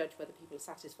difficult to judge whether people are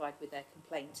satisfied with their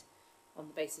complaint on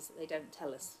the basis that they don't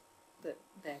tell us that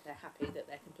they're happy that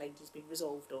their complaint has been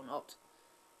resolved or not.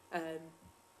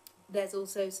 There's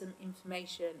also some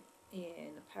information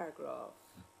in a paragraph,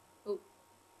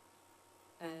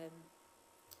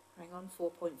 hang on,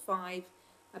 4.5,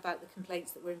 about the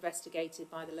complaints that were investigated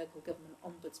by the local government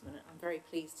ombudsman. I'm very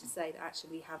pleased to say that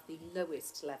actually we have the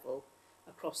lowest level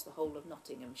across the whole of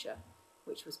Nottinghamshire,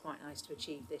 which was quite nice to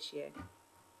achieve this year.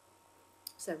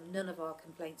 So none of our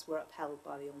complaints were upheld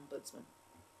by the ombudsman.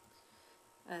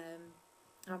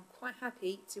 I'm quite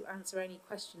happy to answer any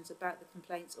questions about the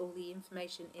complaints or the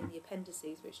information in the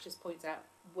appendices, which just points out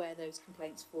where those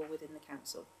complaints fall within the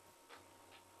council.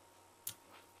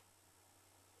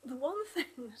 The one thing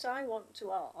that I want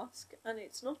to ask, and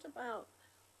it's not about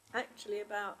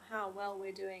how well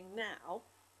we're doing now,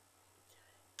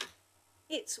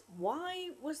 it's why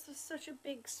was there such a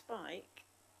big spike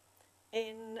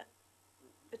in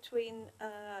between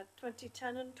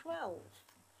 2010 and 12?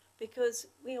 Because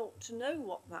we ought to know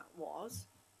what that was,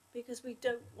 because we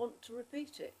don't want to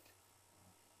repeat it.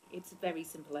 It's very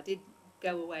simple. I did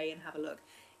go away and have a look.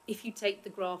 If you take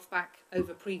the graph back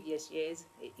over previous years,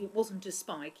 it wasn't a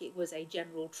spike, it was a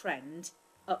general trend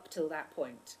up till that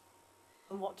point.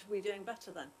 And what are we doing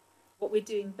better then? What we're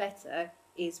doing better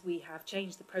is we have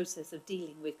changed the process of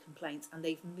dealing with complaints, and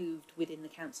they've moved within the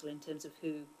council in terms of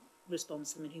who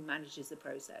responds to them and who manages the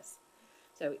process.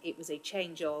 So it was a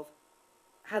change of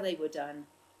how they were done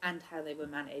and how they were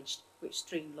managed, which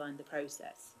streamlined the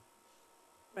process.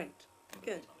 Right,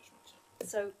 good.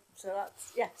 So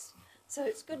that's, yes. So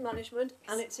it's good management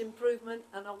and it's improvement,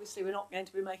 and obviously we're not going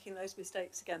to be making those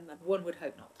mistakes again then. One would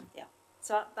hope not. Yeah.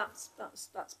 So that's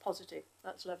positive.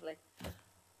 That's lovely.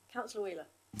 Councillor Wheeler.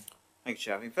 Thanks,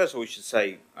 Chair. I think first of all we should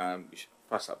say, we should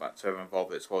pass that back to everyone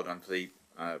involved. It's well done for the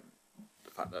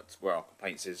fact that where our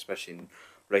complaints is, especially in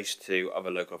relation to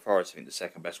other local authorities. I think the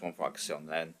second best one for I can see on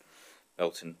there. And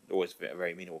Melton, always a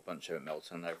very amenable bunch over at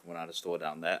Melton. Everyone had a store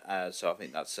down there. So I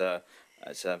think that's a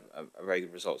very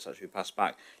good result. So actually we pass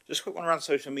back. Just a quick one around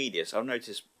social media. So I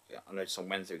noticed on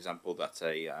Wednesday, for example, that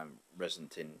a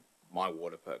resident in my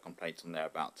ward put a complaint on there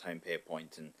about Tone Pier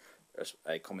Point, and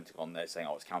a commenting on there saying,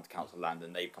 oh, it's county council land,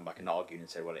 and they've come back and argued and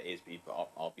said, well, it is, but you've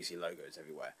got RBC logos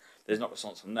everywhere. There's not a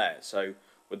response from there. So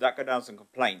would that go down as a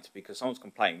complaint? Because someone's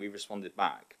complained, we responded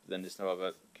back, but then there's no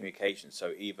other communication.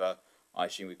 So either I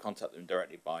assume we contact them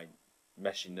directly by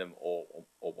messaging them or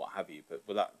what have you. But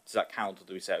does that count, or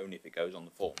do we say only if it goes on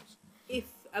the forms? If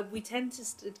we tend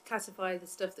to classify the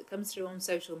stuff that comes through on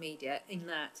social media in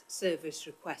that service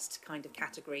request kind of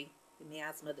category, in the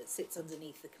asthma that sits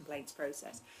underneath the complaints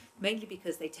process, mainly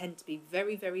because they tend to be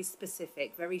very, very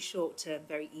specific, very short term,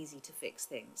 very easy to fix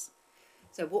things.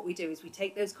 So what we do is we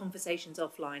take those conversations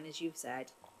offline, as you've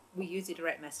said. We use a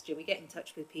direct messenger. We get in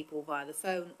touch with people via the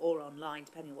phone or online,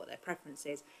 depending on what their preference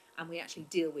is, and we actually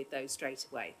deal with those straight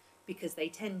away, because they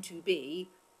tend to be,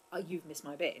 oh, you've missed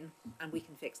my bin, and we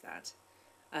can fix that.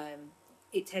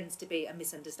 It tends to be a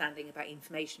misunderstanding about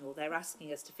information, or they're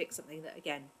asking us to fix something that,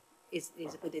 again, is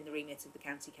within the remit of the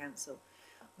county council.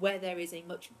 Where there is a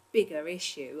much bigger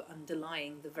issue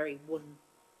underlying the very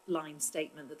one-line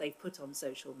statement that they've put on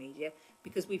social media,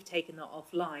 because we've taken that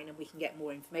offline and we can get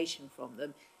more information from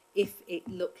them, if it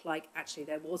looked like actually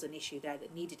there was an issue there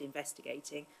that needed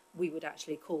investigating, we would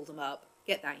actually call them up,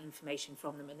 get that information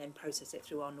from them, and then process it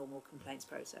through our normal complaints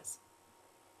process.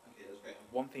 Okay, that's great.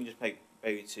 One thing, just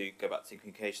maybe to go back to the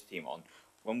communication team on,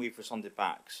 when we've responded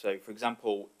back, so for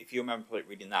example, if you remember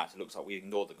reading that, it looks like we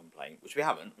ignored the complaint, which we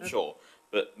haven't, for sure,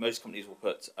 but most companies will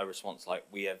put a response like,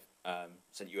 we have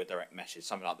sent you a direct message,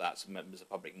 something like that, so members of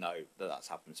the public know that that's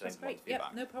happened. So That's great, yeah,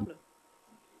 no problem.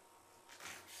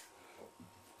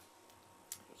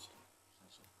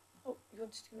 Oh, you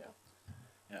wanted to go?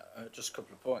 Yeah, just a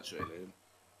couple of points really.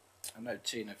 I know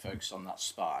Tina focused on that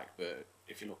spike, but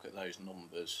if you look at those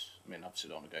numbers, I mean, obviously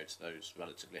don't want to go to those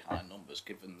relatively high numbers,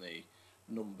 given the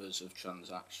numbers of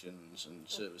transactions and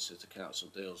services the council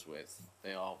deals with,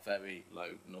 they are very low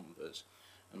numbers.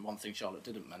 And one thing Charlotte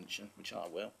didn't mention, which I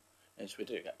will, is we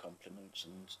do get compliments,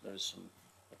 and there's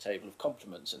a table of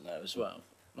compliments in there as well.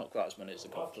 Not quite as many as the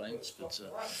complaints, but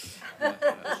I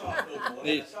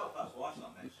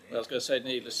was going to say,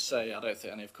 needless to say, I don't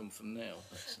think any have come from Neil.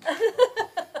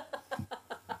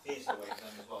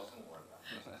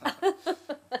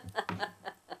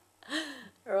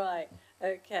 Right,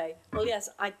 okay. Well, yes,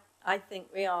 I think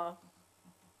we are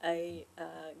a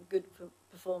good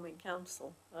performing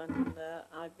council, and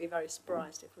I'd be very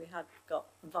surprised if we had got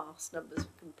vast numbers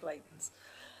of complaints.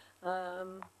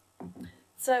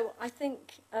 So I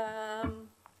think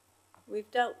we've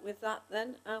dealt with that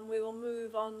then, and we will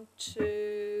move on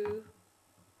to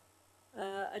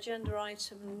agenda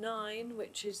item 9,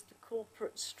 which is the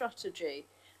corporate strategy.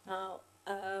 Now,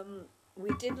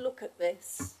 we did look at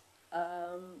this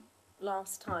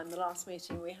last time, the last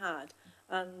meeting we had,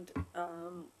 and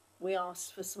we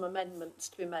asked for some amendments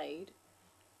to be made,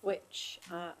 which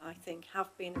I think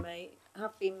have been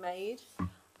made.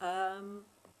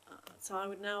 So I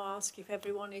would now ask if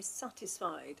everyone is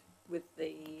satisfied with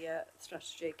the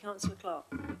strategy. Councillor Clark.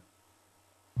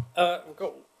 We've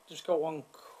just got one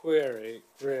query,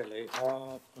 really.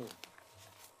 Hang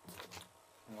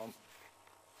on.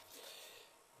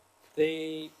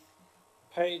 The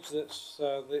page that's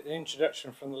the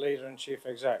introduction from the leader and chief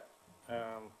exec,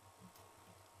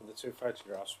 with the two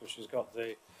photographs, which has got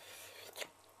the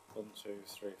 1, 2,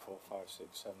 3, 4, 5, 6,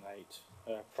 7,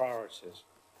 8 priorities.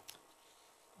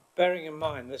 Bearing in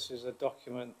mind this is a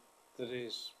document that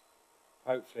is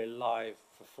hopefully live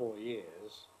for 4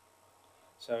 years,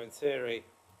 so in theory,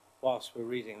 whilst we're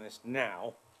reading this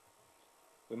now,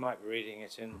 we might be reading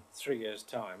it in 3 years'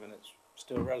 time and it's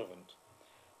still relevant.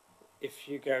 If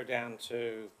you go down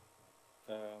to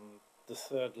the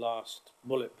third last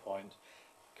bullet point,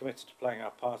 committed to playing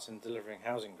our part in delivering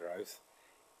housing growth,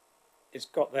 it's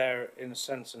got there in a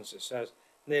sentence, it says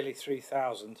nearly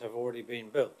 3,000 have already been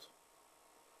built.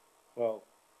 Well,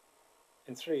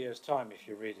 in 3 years' time, if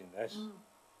you're reading this,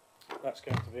 that's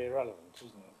going to be irrelevant,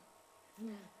 isn't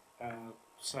it?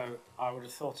 So I would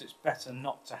have thought it's better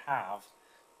not to have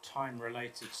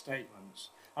time-related statements.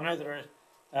 I know there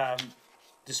are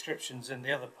descriptions in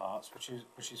the other parts, which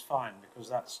is fine, because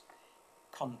that's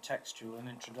contextual and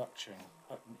introductory.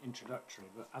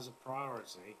 But as a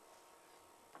priority,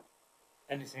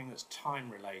 anything that's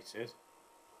time-related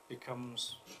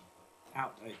becomes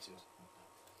outdated.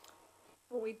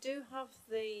 Well, we do have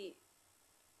the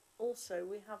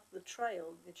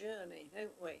trail, the journey,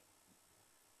 don't we?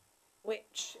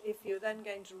 Which, if you're then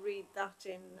going to read that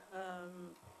in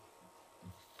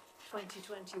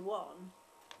 2021,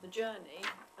 the journey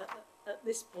at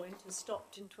this point has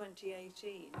stopped in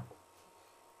 2018.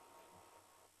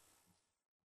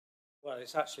 Well,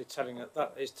 it's actually telling a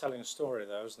story,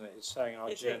 though, isn't it? It's saying our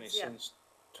journey since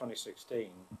 2016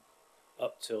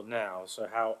 up till now. So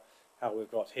how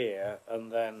we've got here,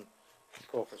 and then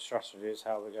corporate strategy is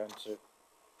how we're going to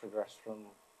progress from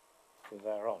from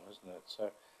there on, isn't it?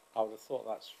 So I would have thought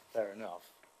that's fair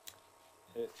enough.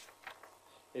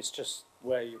 It's just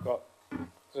where you've got,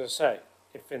 as I say,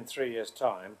 if in 3 years'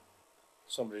 time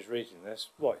somebody's reading this,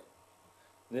 what,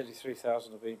 nearly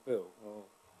 3,000 are being built, well,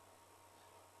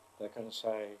 they're going to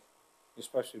say, you're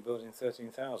supposed to be building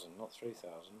 13,000, not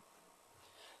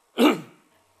 3,000.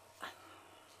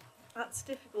 That's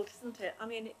difficult, isn't it? I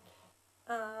mean,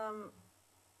 at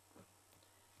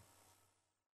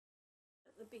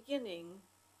the beginning,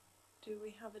 do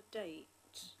we have a date?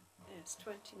 Yes,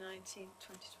 2019,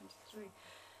 2023.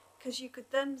 Because you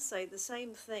could then say the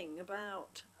same thing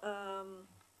about,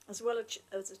 as well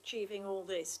as achieving all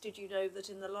this, did you know that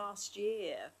in the last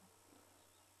year?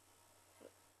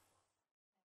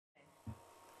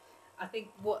 I think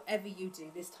whatever you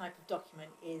do, this type of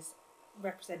document is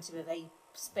representative of a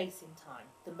space in time.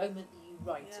 The moment that you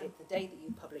write it, the day that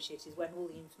you publish it, is when all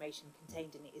the information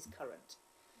contained in it is current.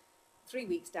 3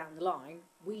 weeks down the line,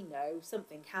 we know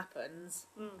something happens,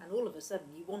 and all of a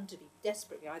sudden you want to be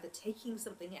desperately either taking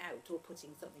something out or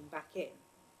putting something back in.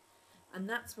 And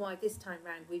that's why this time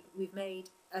round we've made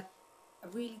a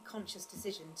really conscious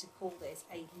decision to call this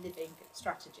a living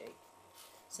strategy.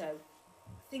 So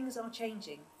things are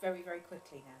changing very, very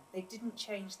quickly now. They didn't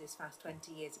change this fast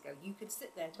 20 years ago. You could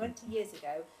sit there 20 years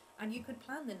ago and you could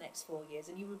plan the next 4 years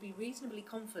and you would be reasonably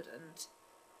confident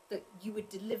that you would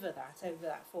deliver that over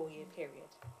that 4-year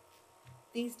period.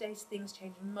 These days things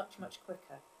change much, much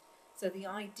quicker. So the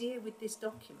idea with this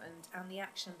document and the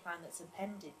action plan that's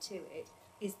appended to it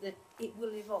is that it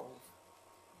will evolve.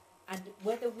 And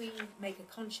whether we make a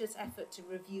conscious effort to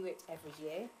review it every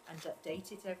year and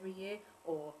update it every year,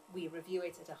 or we review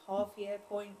it at a half-year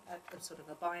point, at a sort of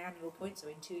a biannual point, so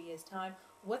in 2 years' time,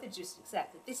 or whether just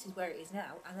accept that this is where it is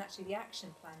now, and actually the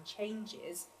action plan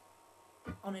changes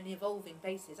on an evolving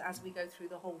basis as we go through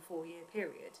the whole 4-year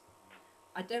period.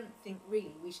 I don't think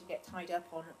really we should get tied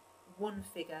up on one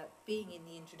figure being in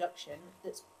the introduction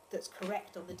that's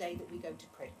correct on the day that we go to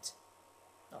print.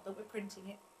 Not that we're printing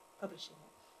it, publishing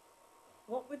it.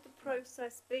 What would the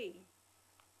process be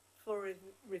for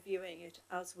reviewing it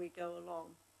as we go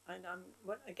along? And I'm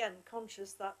again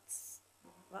conscious that's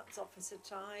officer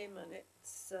time, and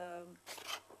it's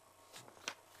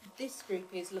this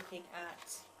group is looking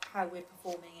at how we're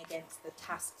performing against the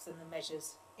tasks and the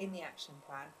measures in the action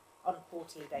plan on a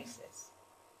quarterly basis.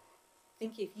 I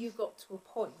think if you got to a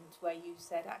point where you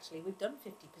said, actually, we've done 50%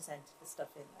 of the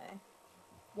stuff in there,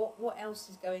 what else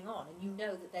is going on? And you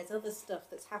know that there's other stuff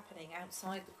that's happening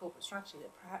outside the corporate strategy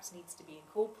that perhaps needs to be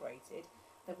incorporated,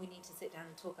 then we need to sit down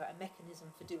and talk about a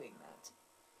mechanism for doing that.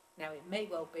 Now, it may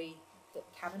well be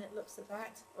that Cabinet looks at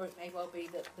that, or it may well be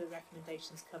that the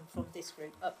recommendations come from this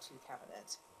group up to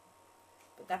Cabinet.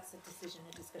 But that's a discussion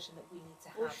that we need to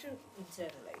have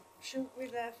internally. Shouldn't we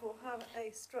therefore have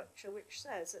a structure which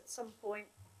says at some point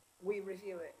we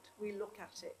review it, we look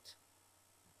at it?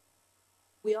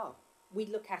 We are. We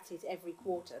look at it every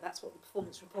quarter. That's what the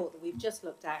performance report that we've just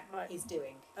looked at is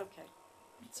doing. Okay,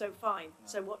 so fine.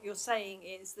 So what you're saying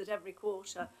is that every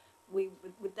quarter we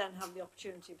would then have the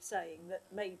opportunity of saying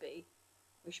that maybe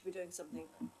we should be doing something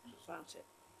about it.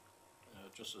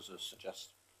 Just as a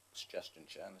suggestion,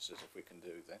 Chair, and this is if we can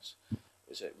do this,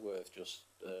 is it worth just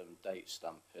date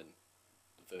stamping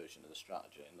the version of the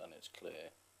strategy, and then it's clear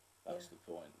that's the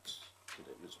point that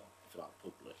it was, if you like,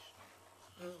 published.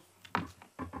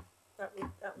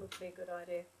 That would be a good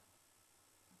idea.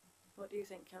 What do you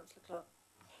think, Councillor Clark?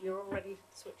 You're already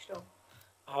switched on.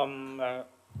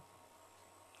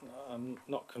 I'm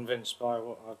not convinced by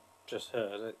what I've just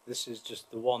heard. This is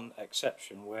just the one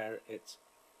exception where it's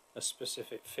a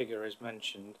specific figure is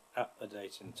mentioned at a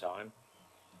date and time,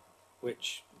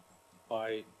 which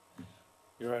by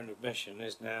your own admission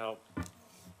is now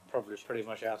probably pretty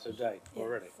much out of date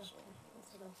already.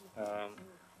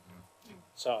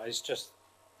 So it's just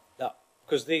that,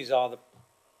 because these are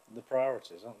the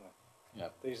priorities, aren't they? Yeah.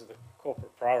 These are the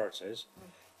corporate priorities,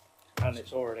 and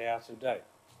it's already out of date.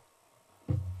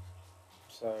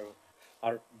 So,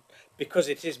 because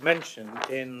it is mentioned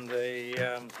in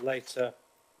the later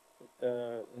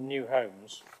new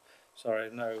homes, sorry,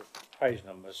 no page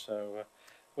numbers, so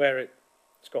where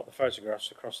it's got the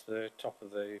photographs across the top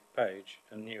of the page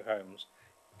and new homes,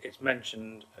 it's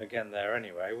mentioned again there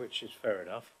anyway, which is fair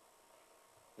enough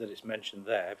that it's mentioned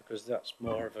there, because that's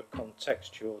more of a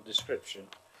contextual description,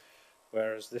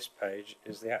 whereas this page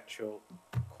is the actual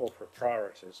corporate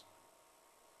priorities.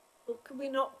 Well, could we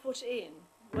not put in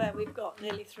where we've got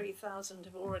nearly 3,000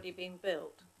 have already been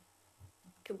built?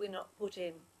 Could we not put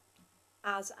in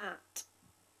as at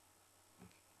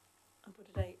and put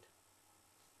a date?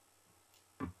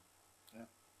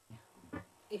 Yeah.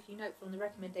 if you note from the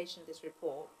recommendation of this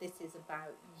report, this is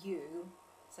about you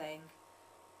saying,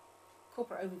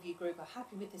 corporate overview group are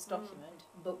happy with this document,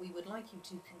 but we would like you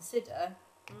to consider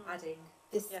adding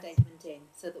this Yes. statement in,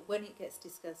 so that when it gets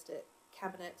discussed at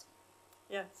cabinet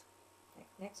Yes.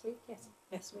 next week, Yes.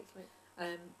 Week.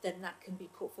 then that can be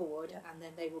put forward, Yeah. and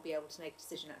then they will be able to make a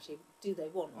decision. Actually, do they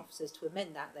want officers to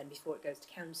amend that then before it goes to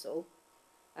council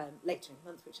later in the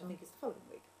month, which I think is the following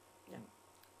week.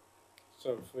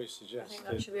 So if we I suggest think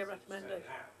that should be a recommendation.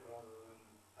 rather than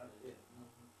add it in,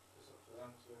 it's up to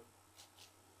them to.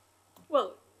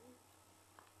 Well,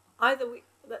 either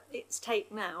that it's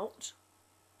taken out,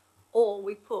 or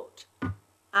we put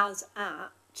as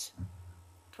at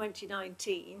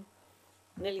 2019,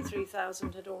 nearly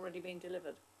 3,000 had already been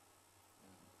delivered.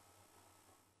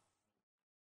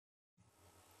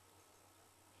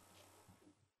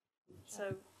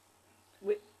 So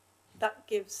that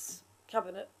gives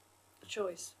Cabinet a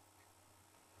choice.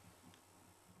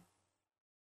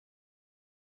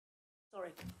 Sorry.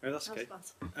 No, that's okay.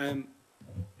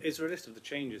 Is there a list of the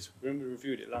changes? When we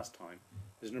reviewed it last time,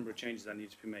 there's a number of changes that need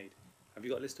to be made. Have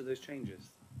you got a list of those changes?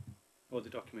 Or are they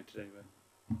documented anywhere?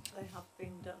 They have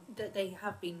been done. That they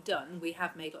have been done. We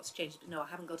have made lots of changes, but no, I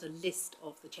haven't got a list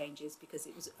of the changes because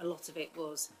it was a lot of it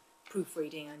was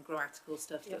proofreading and grammatical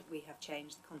stuff that we have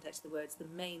changed the context of the words. The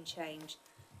main change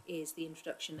is the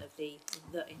introduction of the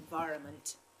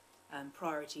environment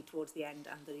priority towards the end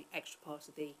and the extra part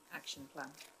of the action plan.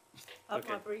 At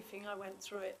my briefing, I went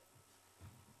through it.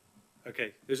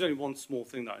 Okay, there's only one small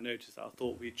thing that I noticed that I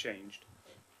thought we'd changed,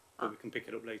 but we can pick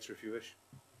it up later if you wish.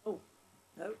 Oh,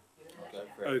 no.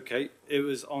 Okay, it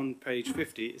was on page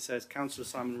 50. It says Councillor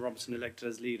Simon Robinson elected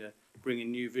as leader,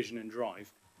 bringing new vision and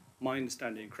drive. My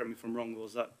understanding, correct me if I'm wrong,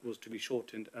 was that was to be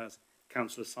shortened as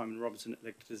Councillor Simon Robinson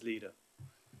elected as leader.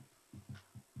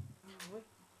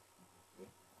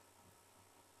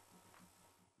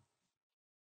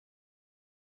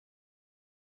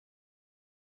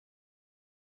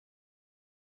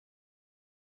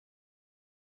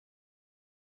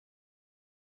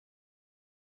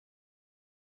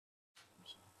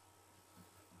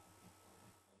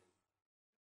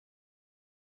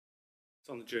 It's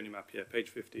on the journey map, yeah, page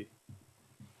 50.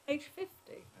 Page 50?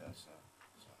 Yes,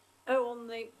 Oh, on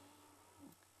the...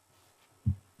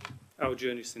 Our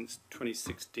journey since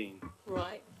 2016.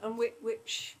 Right. And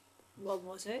which one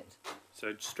was it?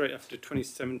 So straight after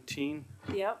 2017,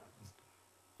 Yep.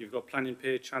 you've got Planning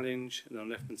Peer Challenge, and on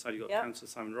the left-hand side you've got Yep. Councillor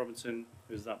Simon Robinson.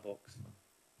 Who's that box?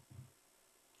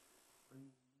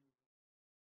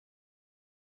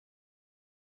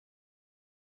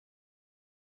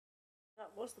 That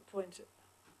was the point.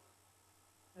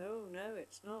 Oh, no,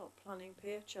 it's not. Planning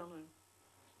Peer Challenge.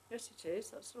 Yes, it is.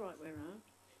 That's the right way round.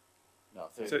 No, I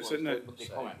think So- it was so no- the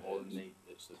comment more than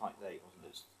it's the tight date, wasn't it?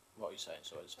 It's what are you saying?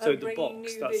 So it's So the bringing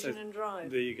box new that vision says- and drive.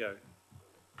 There you go.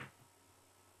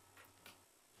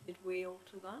 Did we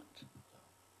alter that?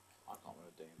 I can't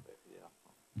remember doing it, but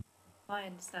yeah. My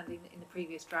understanding in the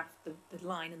previous draft, the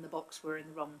line and the box were in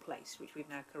the wrong place, which we've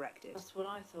now corrected. That's what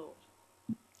I thought.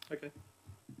 Okay.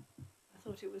 I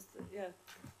thought it was the, yeah.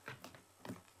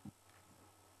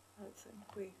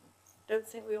 Don't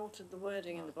think we altered the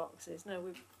wording in the boxes.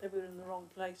 No, they were in the wrong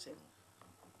placing.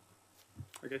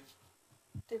 Okay.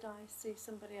 Did I see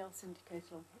somebody else indicate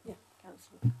on? Yeah,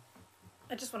 Councillor.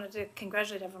 I just wanted to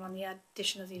congratulate everyone on the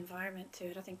addition of the environment to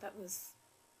it. I think that was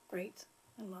great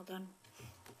and well done.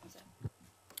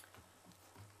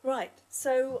 Right,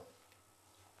 so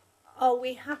are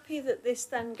we happy that this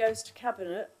then goes to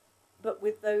Cabinet, but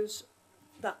with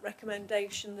that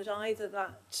recommendation that either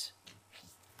that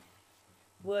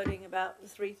wording about the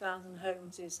 3,000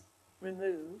 homes is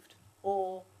removed,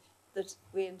 or that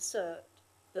we insert,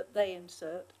 that they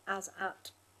insert as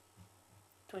at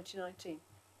 2019?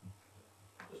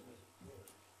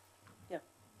 Yeah,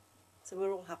 so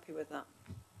we're all happy with that.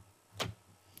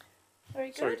 Very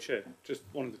good. Sorry, Chair. Just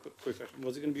one of the quick question.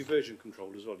 Was it going to be version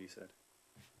controlled as well, you said?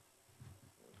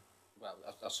 Well,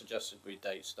 I suggested we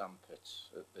date stamp it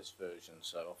at this version,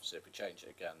 so obviously if we change it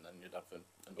again, then you'd have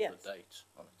another Yes. date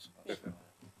on it.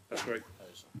 That's great.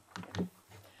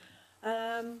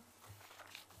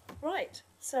 Right,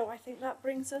 so I think that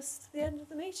brings us to the end of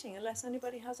the meeting, unless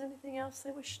anybody has anything else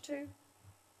they wish to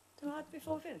add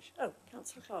before we finish. Oh,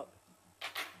 Councillor Clark.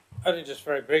 Only just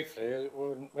very briefly,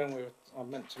 when we were, I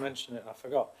meant to mention it, I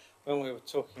forgot. When we were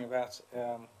talking about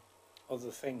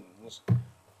other things,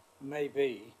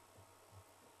 maybe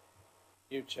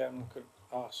you, Chairman, could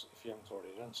ask, if you haven't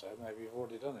already done so, maybe you've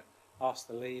already done it, ask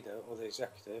the leader or the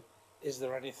executive, is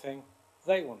there anything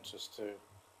they want us to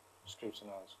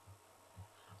scrutinise?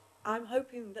 I'm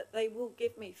hoping that they will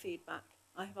give me feedback.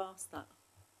 I have asked that.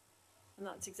 And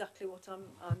that's exactly what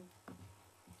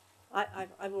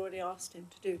I've already asked him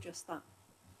to do just that.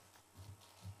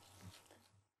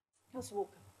 Councillor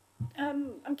Walker.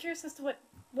 I'm curious as to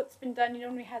what's been done. You know,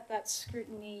 when we had that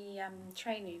scrutiny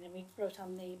training and we wrote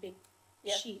on the big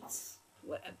sheets.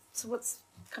 So what's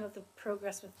kind of the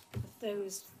progress with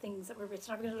those things that were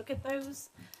written? Are we going to look at those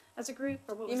as a group,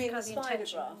 or what You was mean kind the of the spider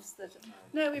intention? graphs that?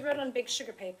 No, we wrote on big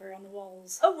sugar paper on the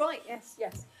walls. Oh right, yes,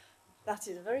 yes. That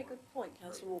is a very good point,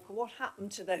 Councillor Walker. What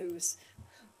happened to those?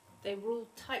 They were all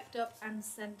typed up and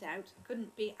sent out.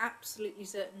 Couldn't be absolutely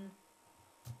certain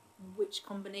which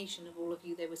combination of all of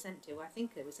you they were sent to. I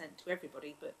think they were sent to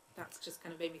everybody, but that's just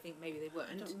kind of made me think maybe they I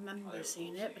weren't. don't remember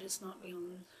seeing it, but it's not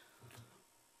beyond.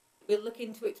 We'll look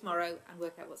into it tomorrow and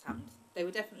work out what's happened. They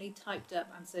were definitely typed up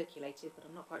and circulated, but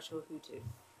I'm not quite sure who to.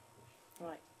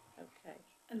 Right, okay.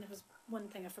 And there was one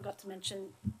thing I forgot to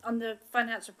mention on the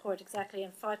finance report, exactly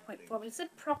in 5.4, but it said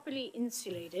properly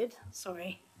insulated.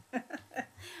 Sorry.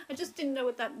 I just didn't know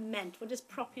what that meant. What is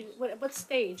properly? What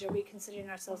stage are we considering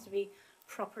ourselves to be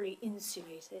properly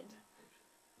insulated?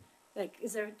 Like,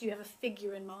 do you have a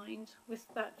figure in mind with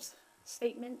that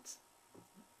statement?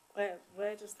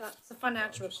 Where does that? It's a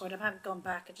financial report. I haven't gone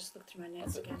back. I just looked through my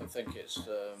notes again. I think it's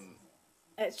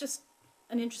It's just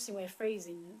an interesting way of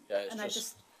phrasing. yeah, it's and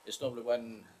just it's normally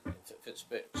when if it's a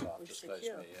bit. Sorry, just close me.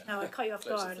 No, I caught you off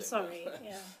close the guard. thing Sorry. down.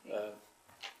 Yeah.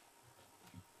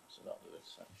 So not the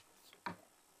section.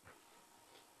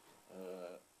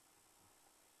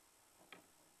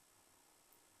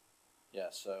 Yeah,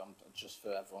 so I'm just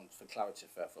for clarity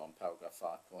for everyone, paragraph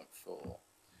 5.4.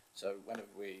 So whenever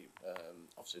we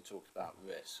obviously talk about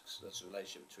risks, there's a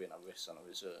relationship between our risks and our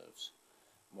reserves.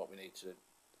 And what we need to,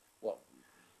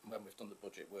 when we've done the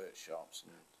budget workshops,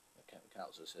 and the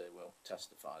councillors here will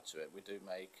testify to it, we do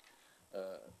make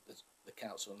the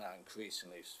council now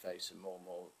increasingly facing more and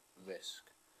more risk,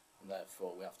 and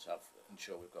therefore we have to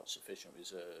ensure we've got sufficient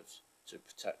reserves to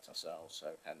protect ourselves.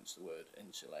 So hence the word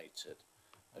insulated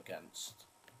against.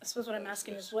 I suppose what I'm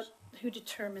asking is who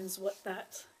determines what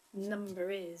that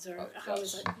number is, or how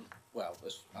is it? Well,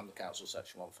 I'm the council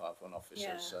section 151 officer,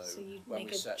 Yeah, so you when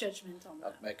make we a judgment on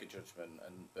that. I'd make a judgment,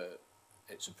 but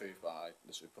it's approved by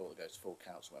this report that goes to full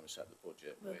council when we set the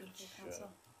budget, Will go to which, full council.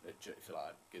 if you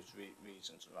like, gives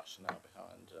reasons and rationale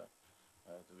behind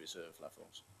the reserve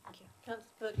levels. Thank you. Councillor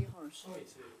Purdy Horace. Sorry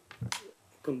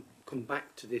to come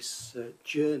back to this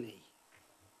journey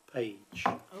page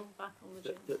Oh, back on the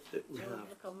that we Don't have.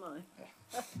 look on mine.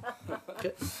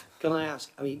 Can I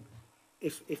ask, I mean,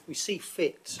 if we see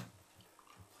fit,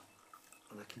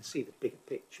 and I can see the bigger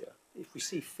picture, if we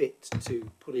see fit to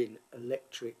put in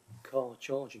electric car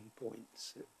charging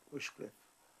points at Rushcliffe,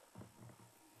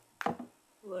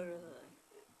 Where are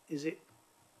they? is it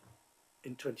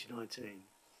in 2019,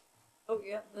 Oh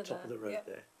yeah, they're top of there. the road Yeah.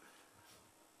 there,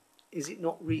 is it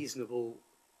not reasonable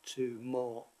to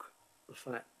mark the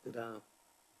fact that our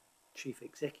chief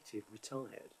executive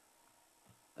retired?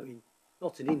 I mean,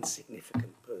 not an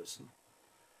insignificant person.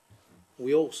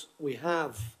 We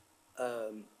have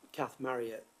Kath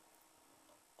Marriott,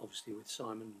 obviously with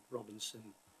Simon Robinson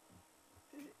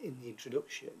in the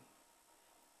introduction,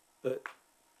 but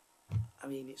I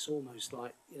mean, it's almost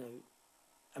like, you know,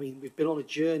 I mean, we've been on a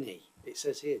journey. It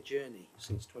says here, journey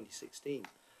since 2016.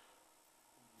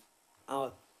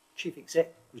 Our chief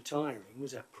exec retiring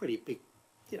was a pretty big,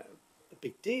 you know, a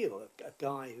big deal. A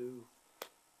guy who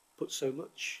put so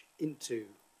much into,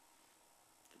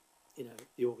 you know,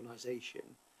 the organisation.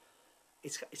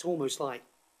 It's almost like,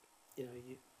 you know,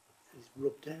 he's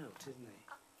rubbed out, isn't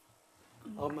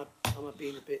he? Am I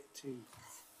being a bit too?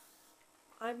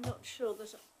 I'm not sure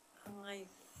that I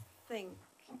think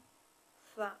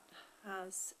that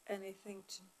has anything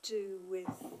to do with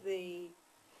the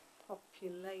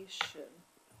population.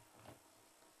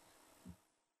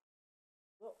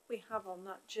 What we have on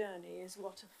that journey is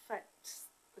what affects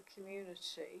the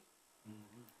community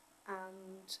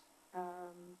and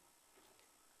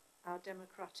our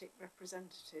democratic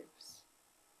representatives.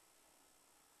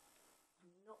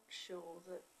 I'm not sure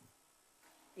that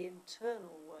the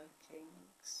internal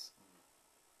workings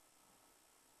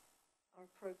are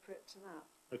appropriate to that.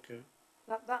 Okay.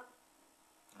 That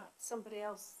somebody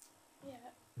else.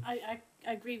 Yeah, I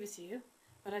agree with you,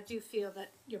 but I do feel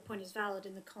that your point is valid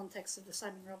in the context of the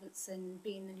Simon Robinson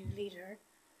being the new leader.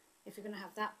 If you're going to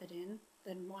have that bit in,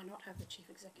 then why not have the chief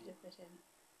executive bit in?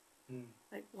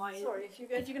 Like, why? Sorry, if you're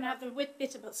going to have the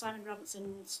bit about Simon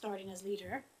Robinson starting as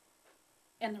leader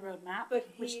in the roadmap, But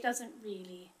which doesn't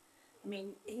really, I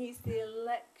mean, he's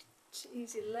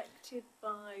elected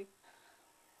by.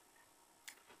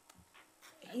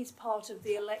 he's part of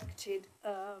the elected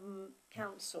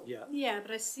council. Yeah. Yeah,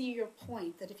 but I see your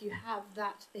point that if you have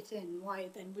that fit in, why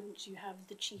then wouldn't you have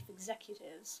the chief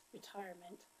executive's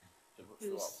retirement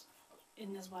who's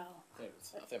in as well? I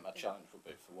think my challenge would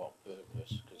be for what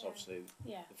purpose, because obviously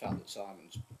Yeah. the fact that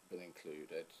Simon's been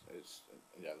included is,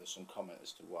 there's some comment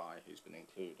as to why he's been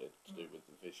included to do with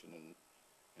the vision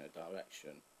and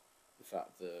direction. The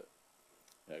fact that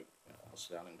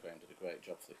obviously Alan Graham did a great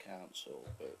job for the council,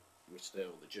 but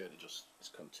the journey just is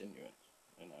continuing.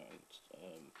 And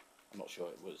I'm not sure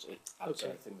it adds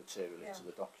anything materially to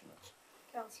the document.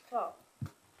 Councillor Clark.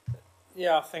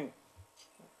 Yeah, I think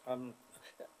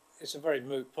it's a very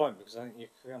moot point, because I think you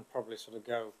can probably sort of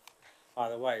go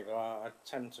either way, but I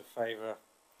tend to favour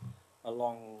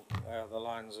along the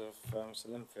lines of Mr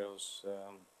Linfield's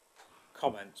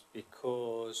comment,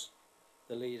 because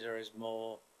the leader is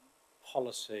more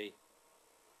policy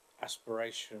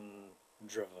aspiration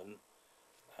driven,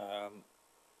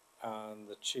 and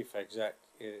the chief exec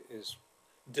is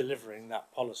delivering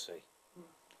that policy.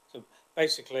 So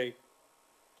basically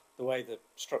the way the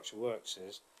structure works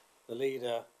is the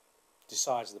leader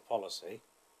decides the policy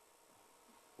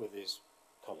with his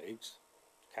colleagues,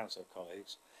 council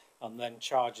colleagues, and then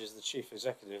charges the chief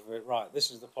executive with, right, this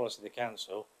is the policy of the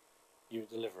council, you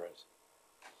deliver it.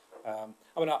 I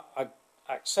mean, I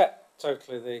accept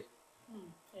totally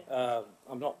the,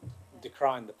 I'm not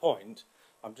decrying the point,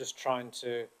 I'm just trying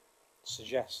to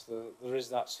suggest that there is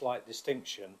that slight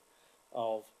distinction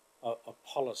of a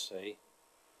policy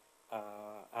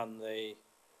and the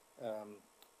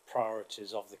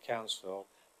priorities of the council,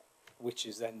 which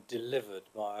is then delivered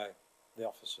by the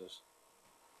officers.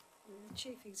 The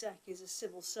chief exec is a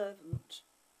civil servant,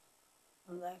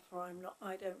 and therefore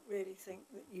I don't really think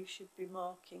that you should be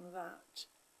marking that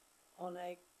on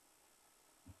a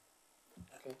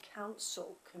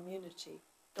council community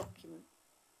document,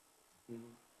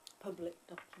 public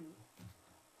document.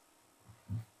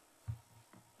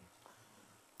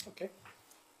 Okay.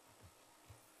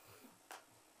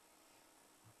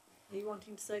 Are you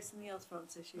wanting to say something else,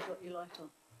 Francis? You've got your light on.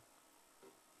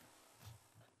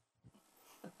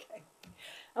 Okay.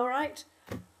 All right.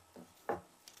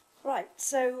 Right.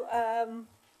 So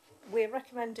we're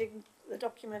recommending the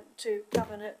document to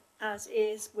Cabinet as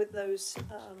is, with those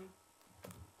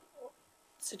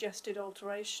suggested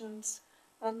alterations,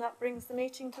 and that brings the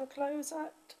meeting to a close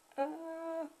at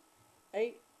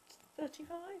 8:35.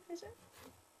 Is it?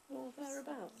 Or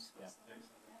thereabouts? Yeah.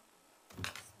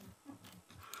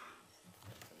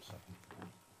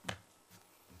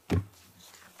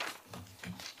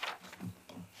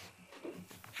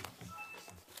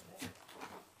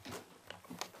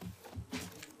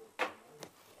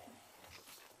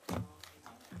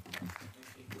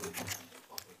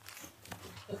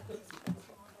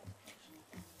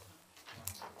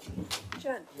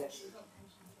 Jen? Yes.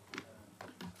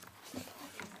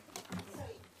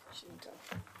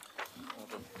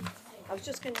 I was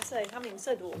just going to say, having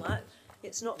said all that,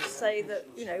 it's not to say that,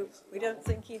 we don't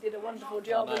think he did a wonderful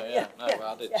job. Well, I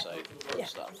did say that.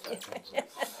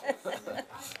 I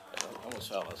almost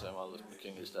felt as though, well, the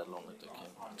king is dead, long live the king.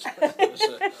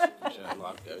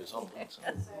 Life goes on.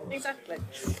 Exactly.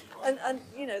 And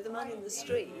the man in the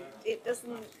street, it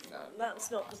doesn't, that's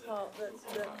not the part that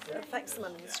affects the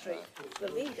man in the street.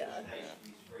 The leader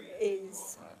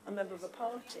is a member of a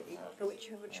party for which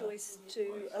you have a choice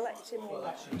to elect him or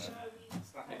not.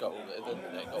 They got all the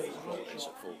roles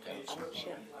at full council.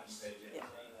 Yeah.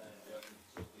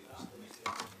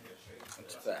 And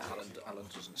to be fair, Alan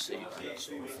doesn't see that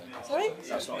sort of thing. Sorry?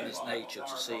 That's not in his nature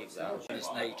to see that. In his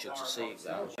nature to see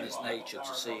that. In his nature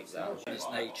to see that. In his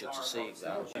nature to see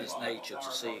that. In his nature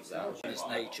to see that. In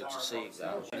his nature to see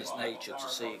that. In his nature to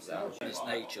see that. In his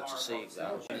nature to see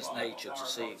that. In his nature to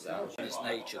see that. In his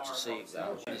nature to see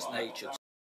that. In his nature to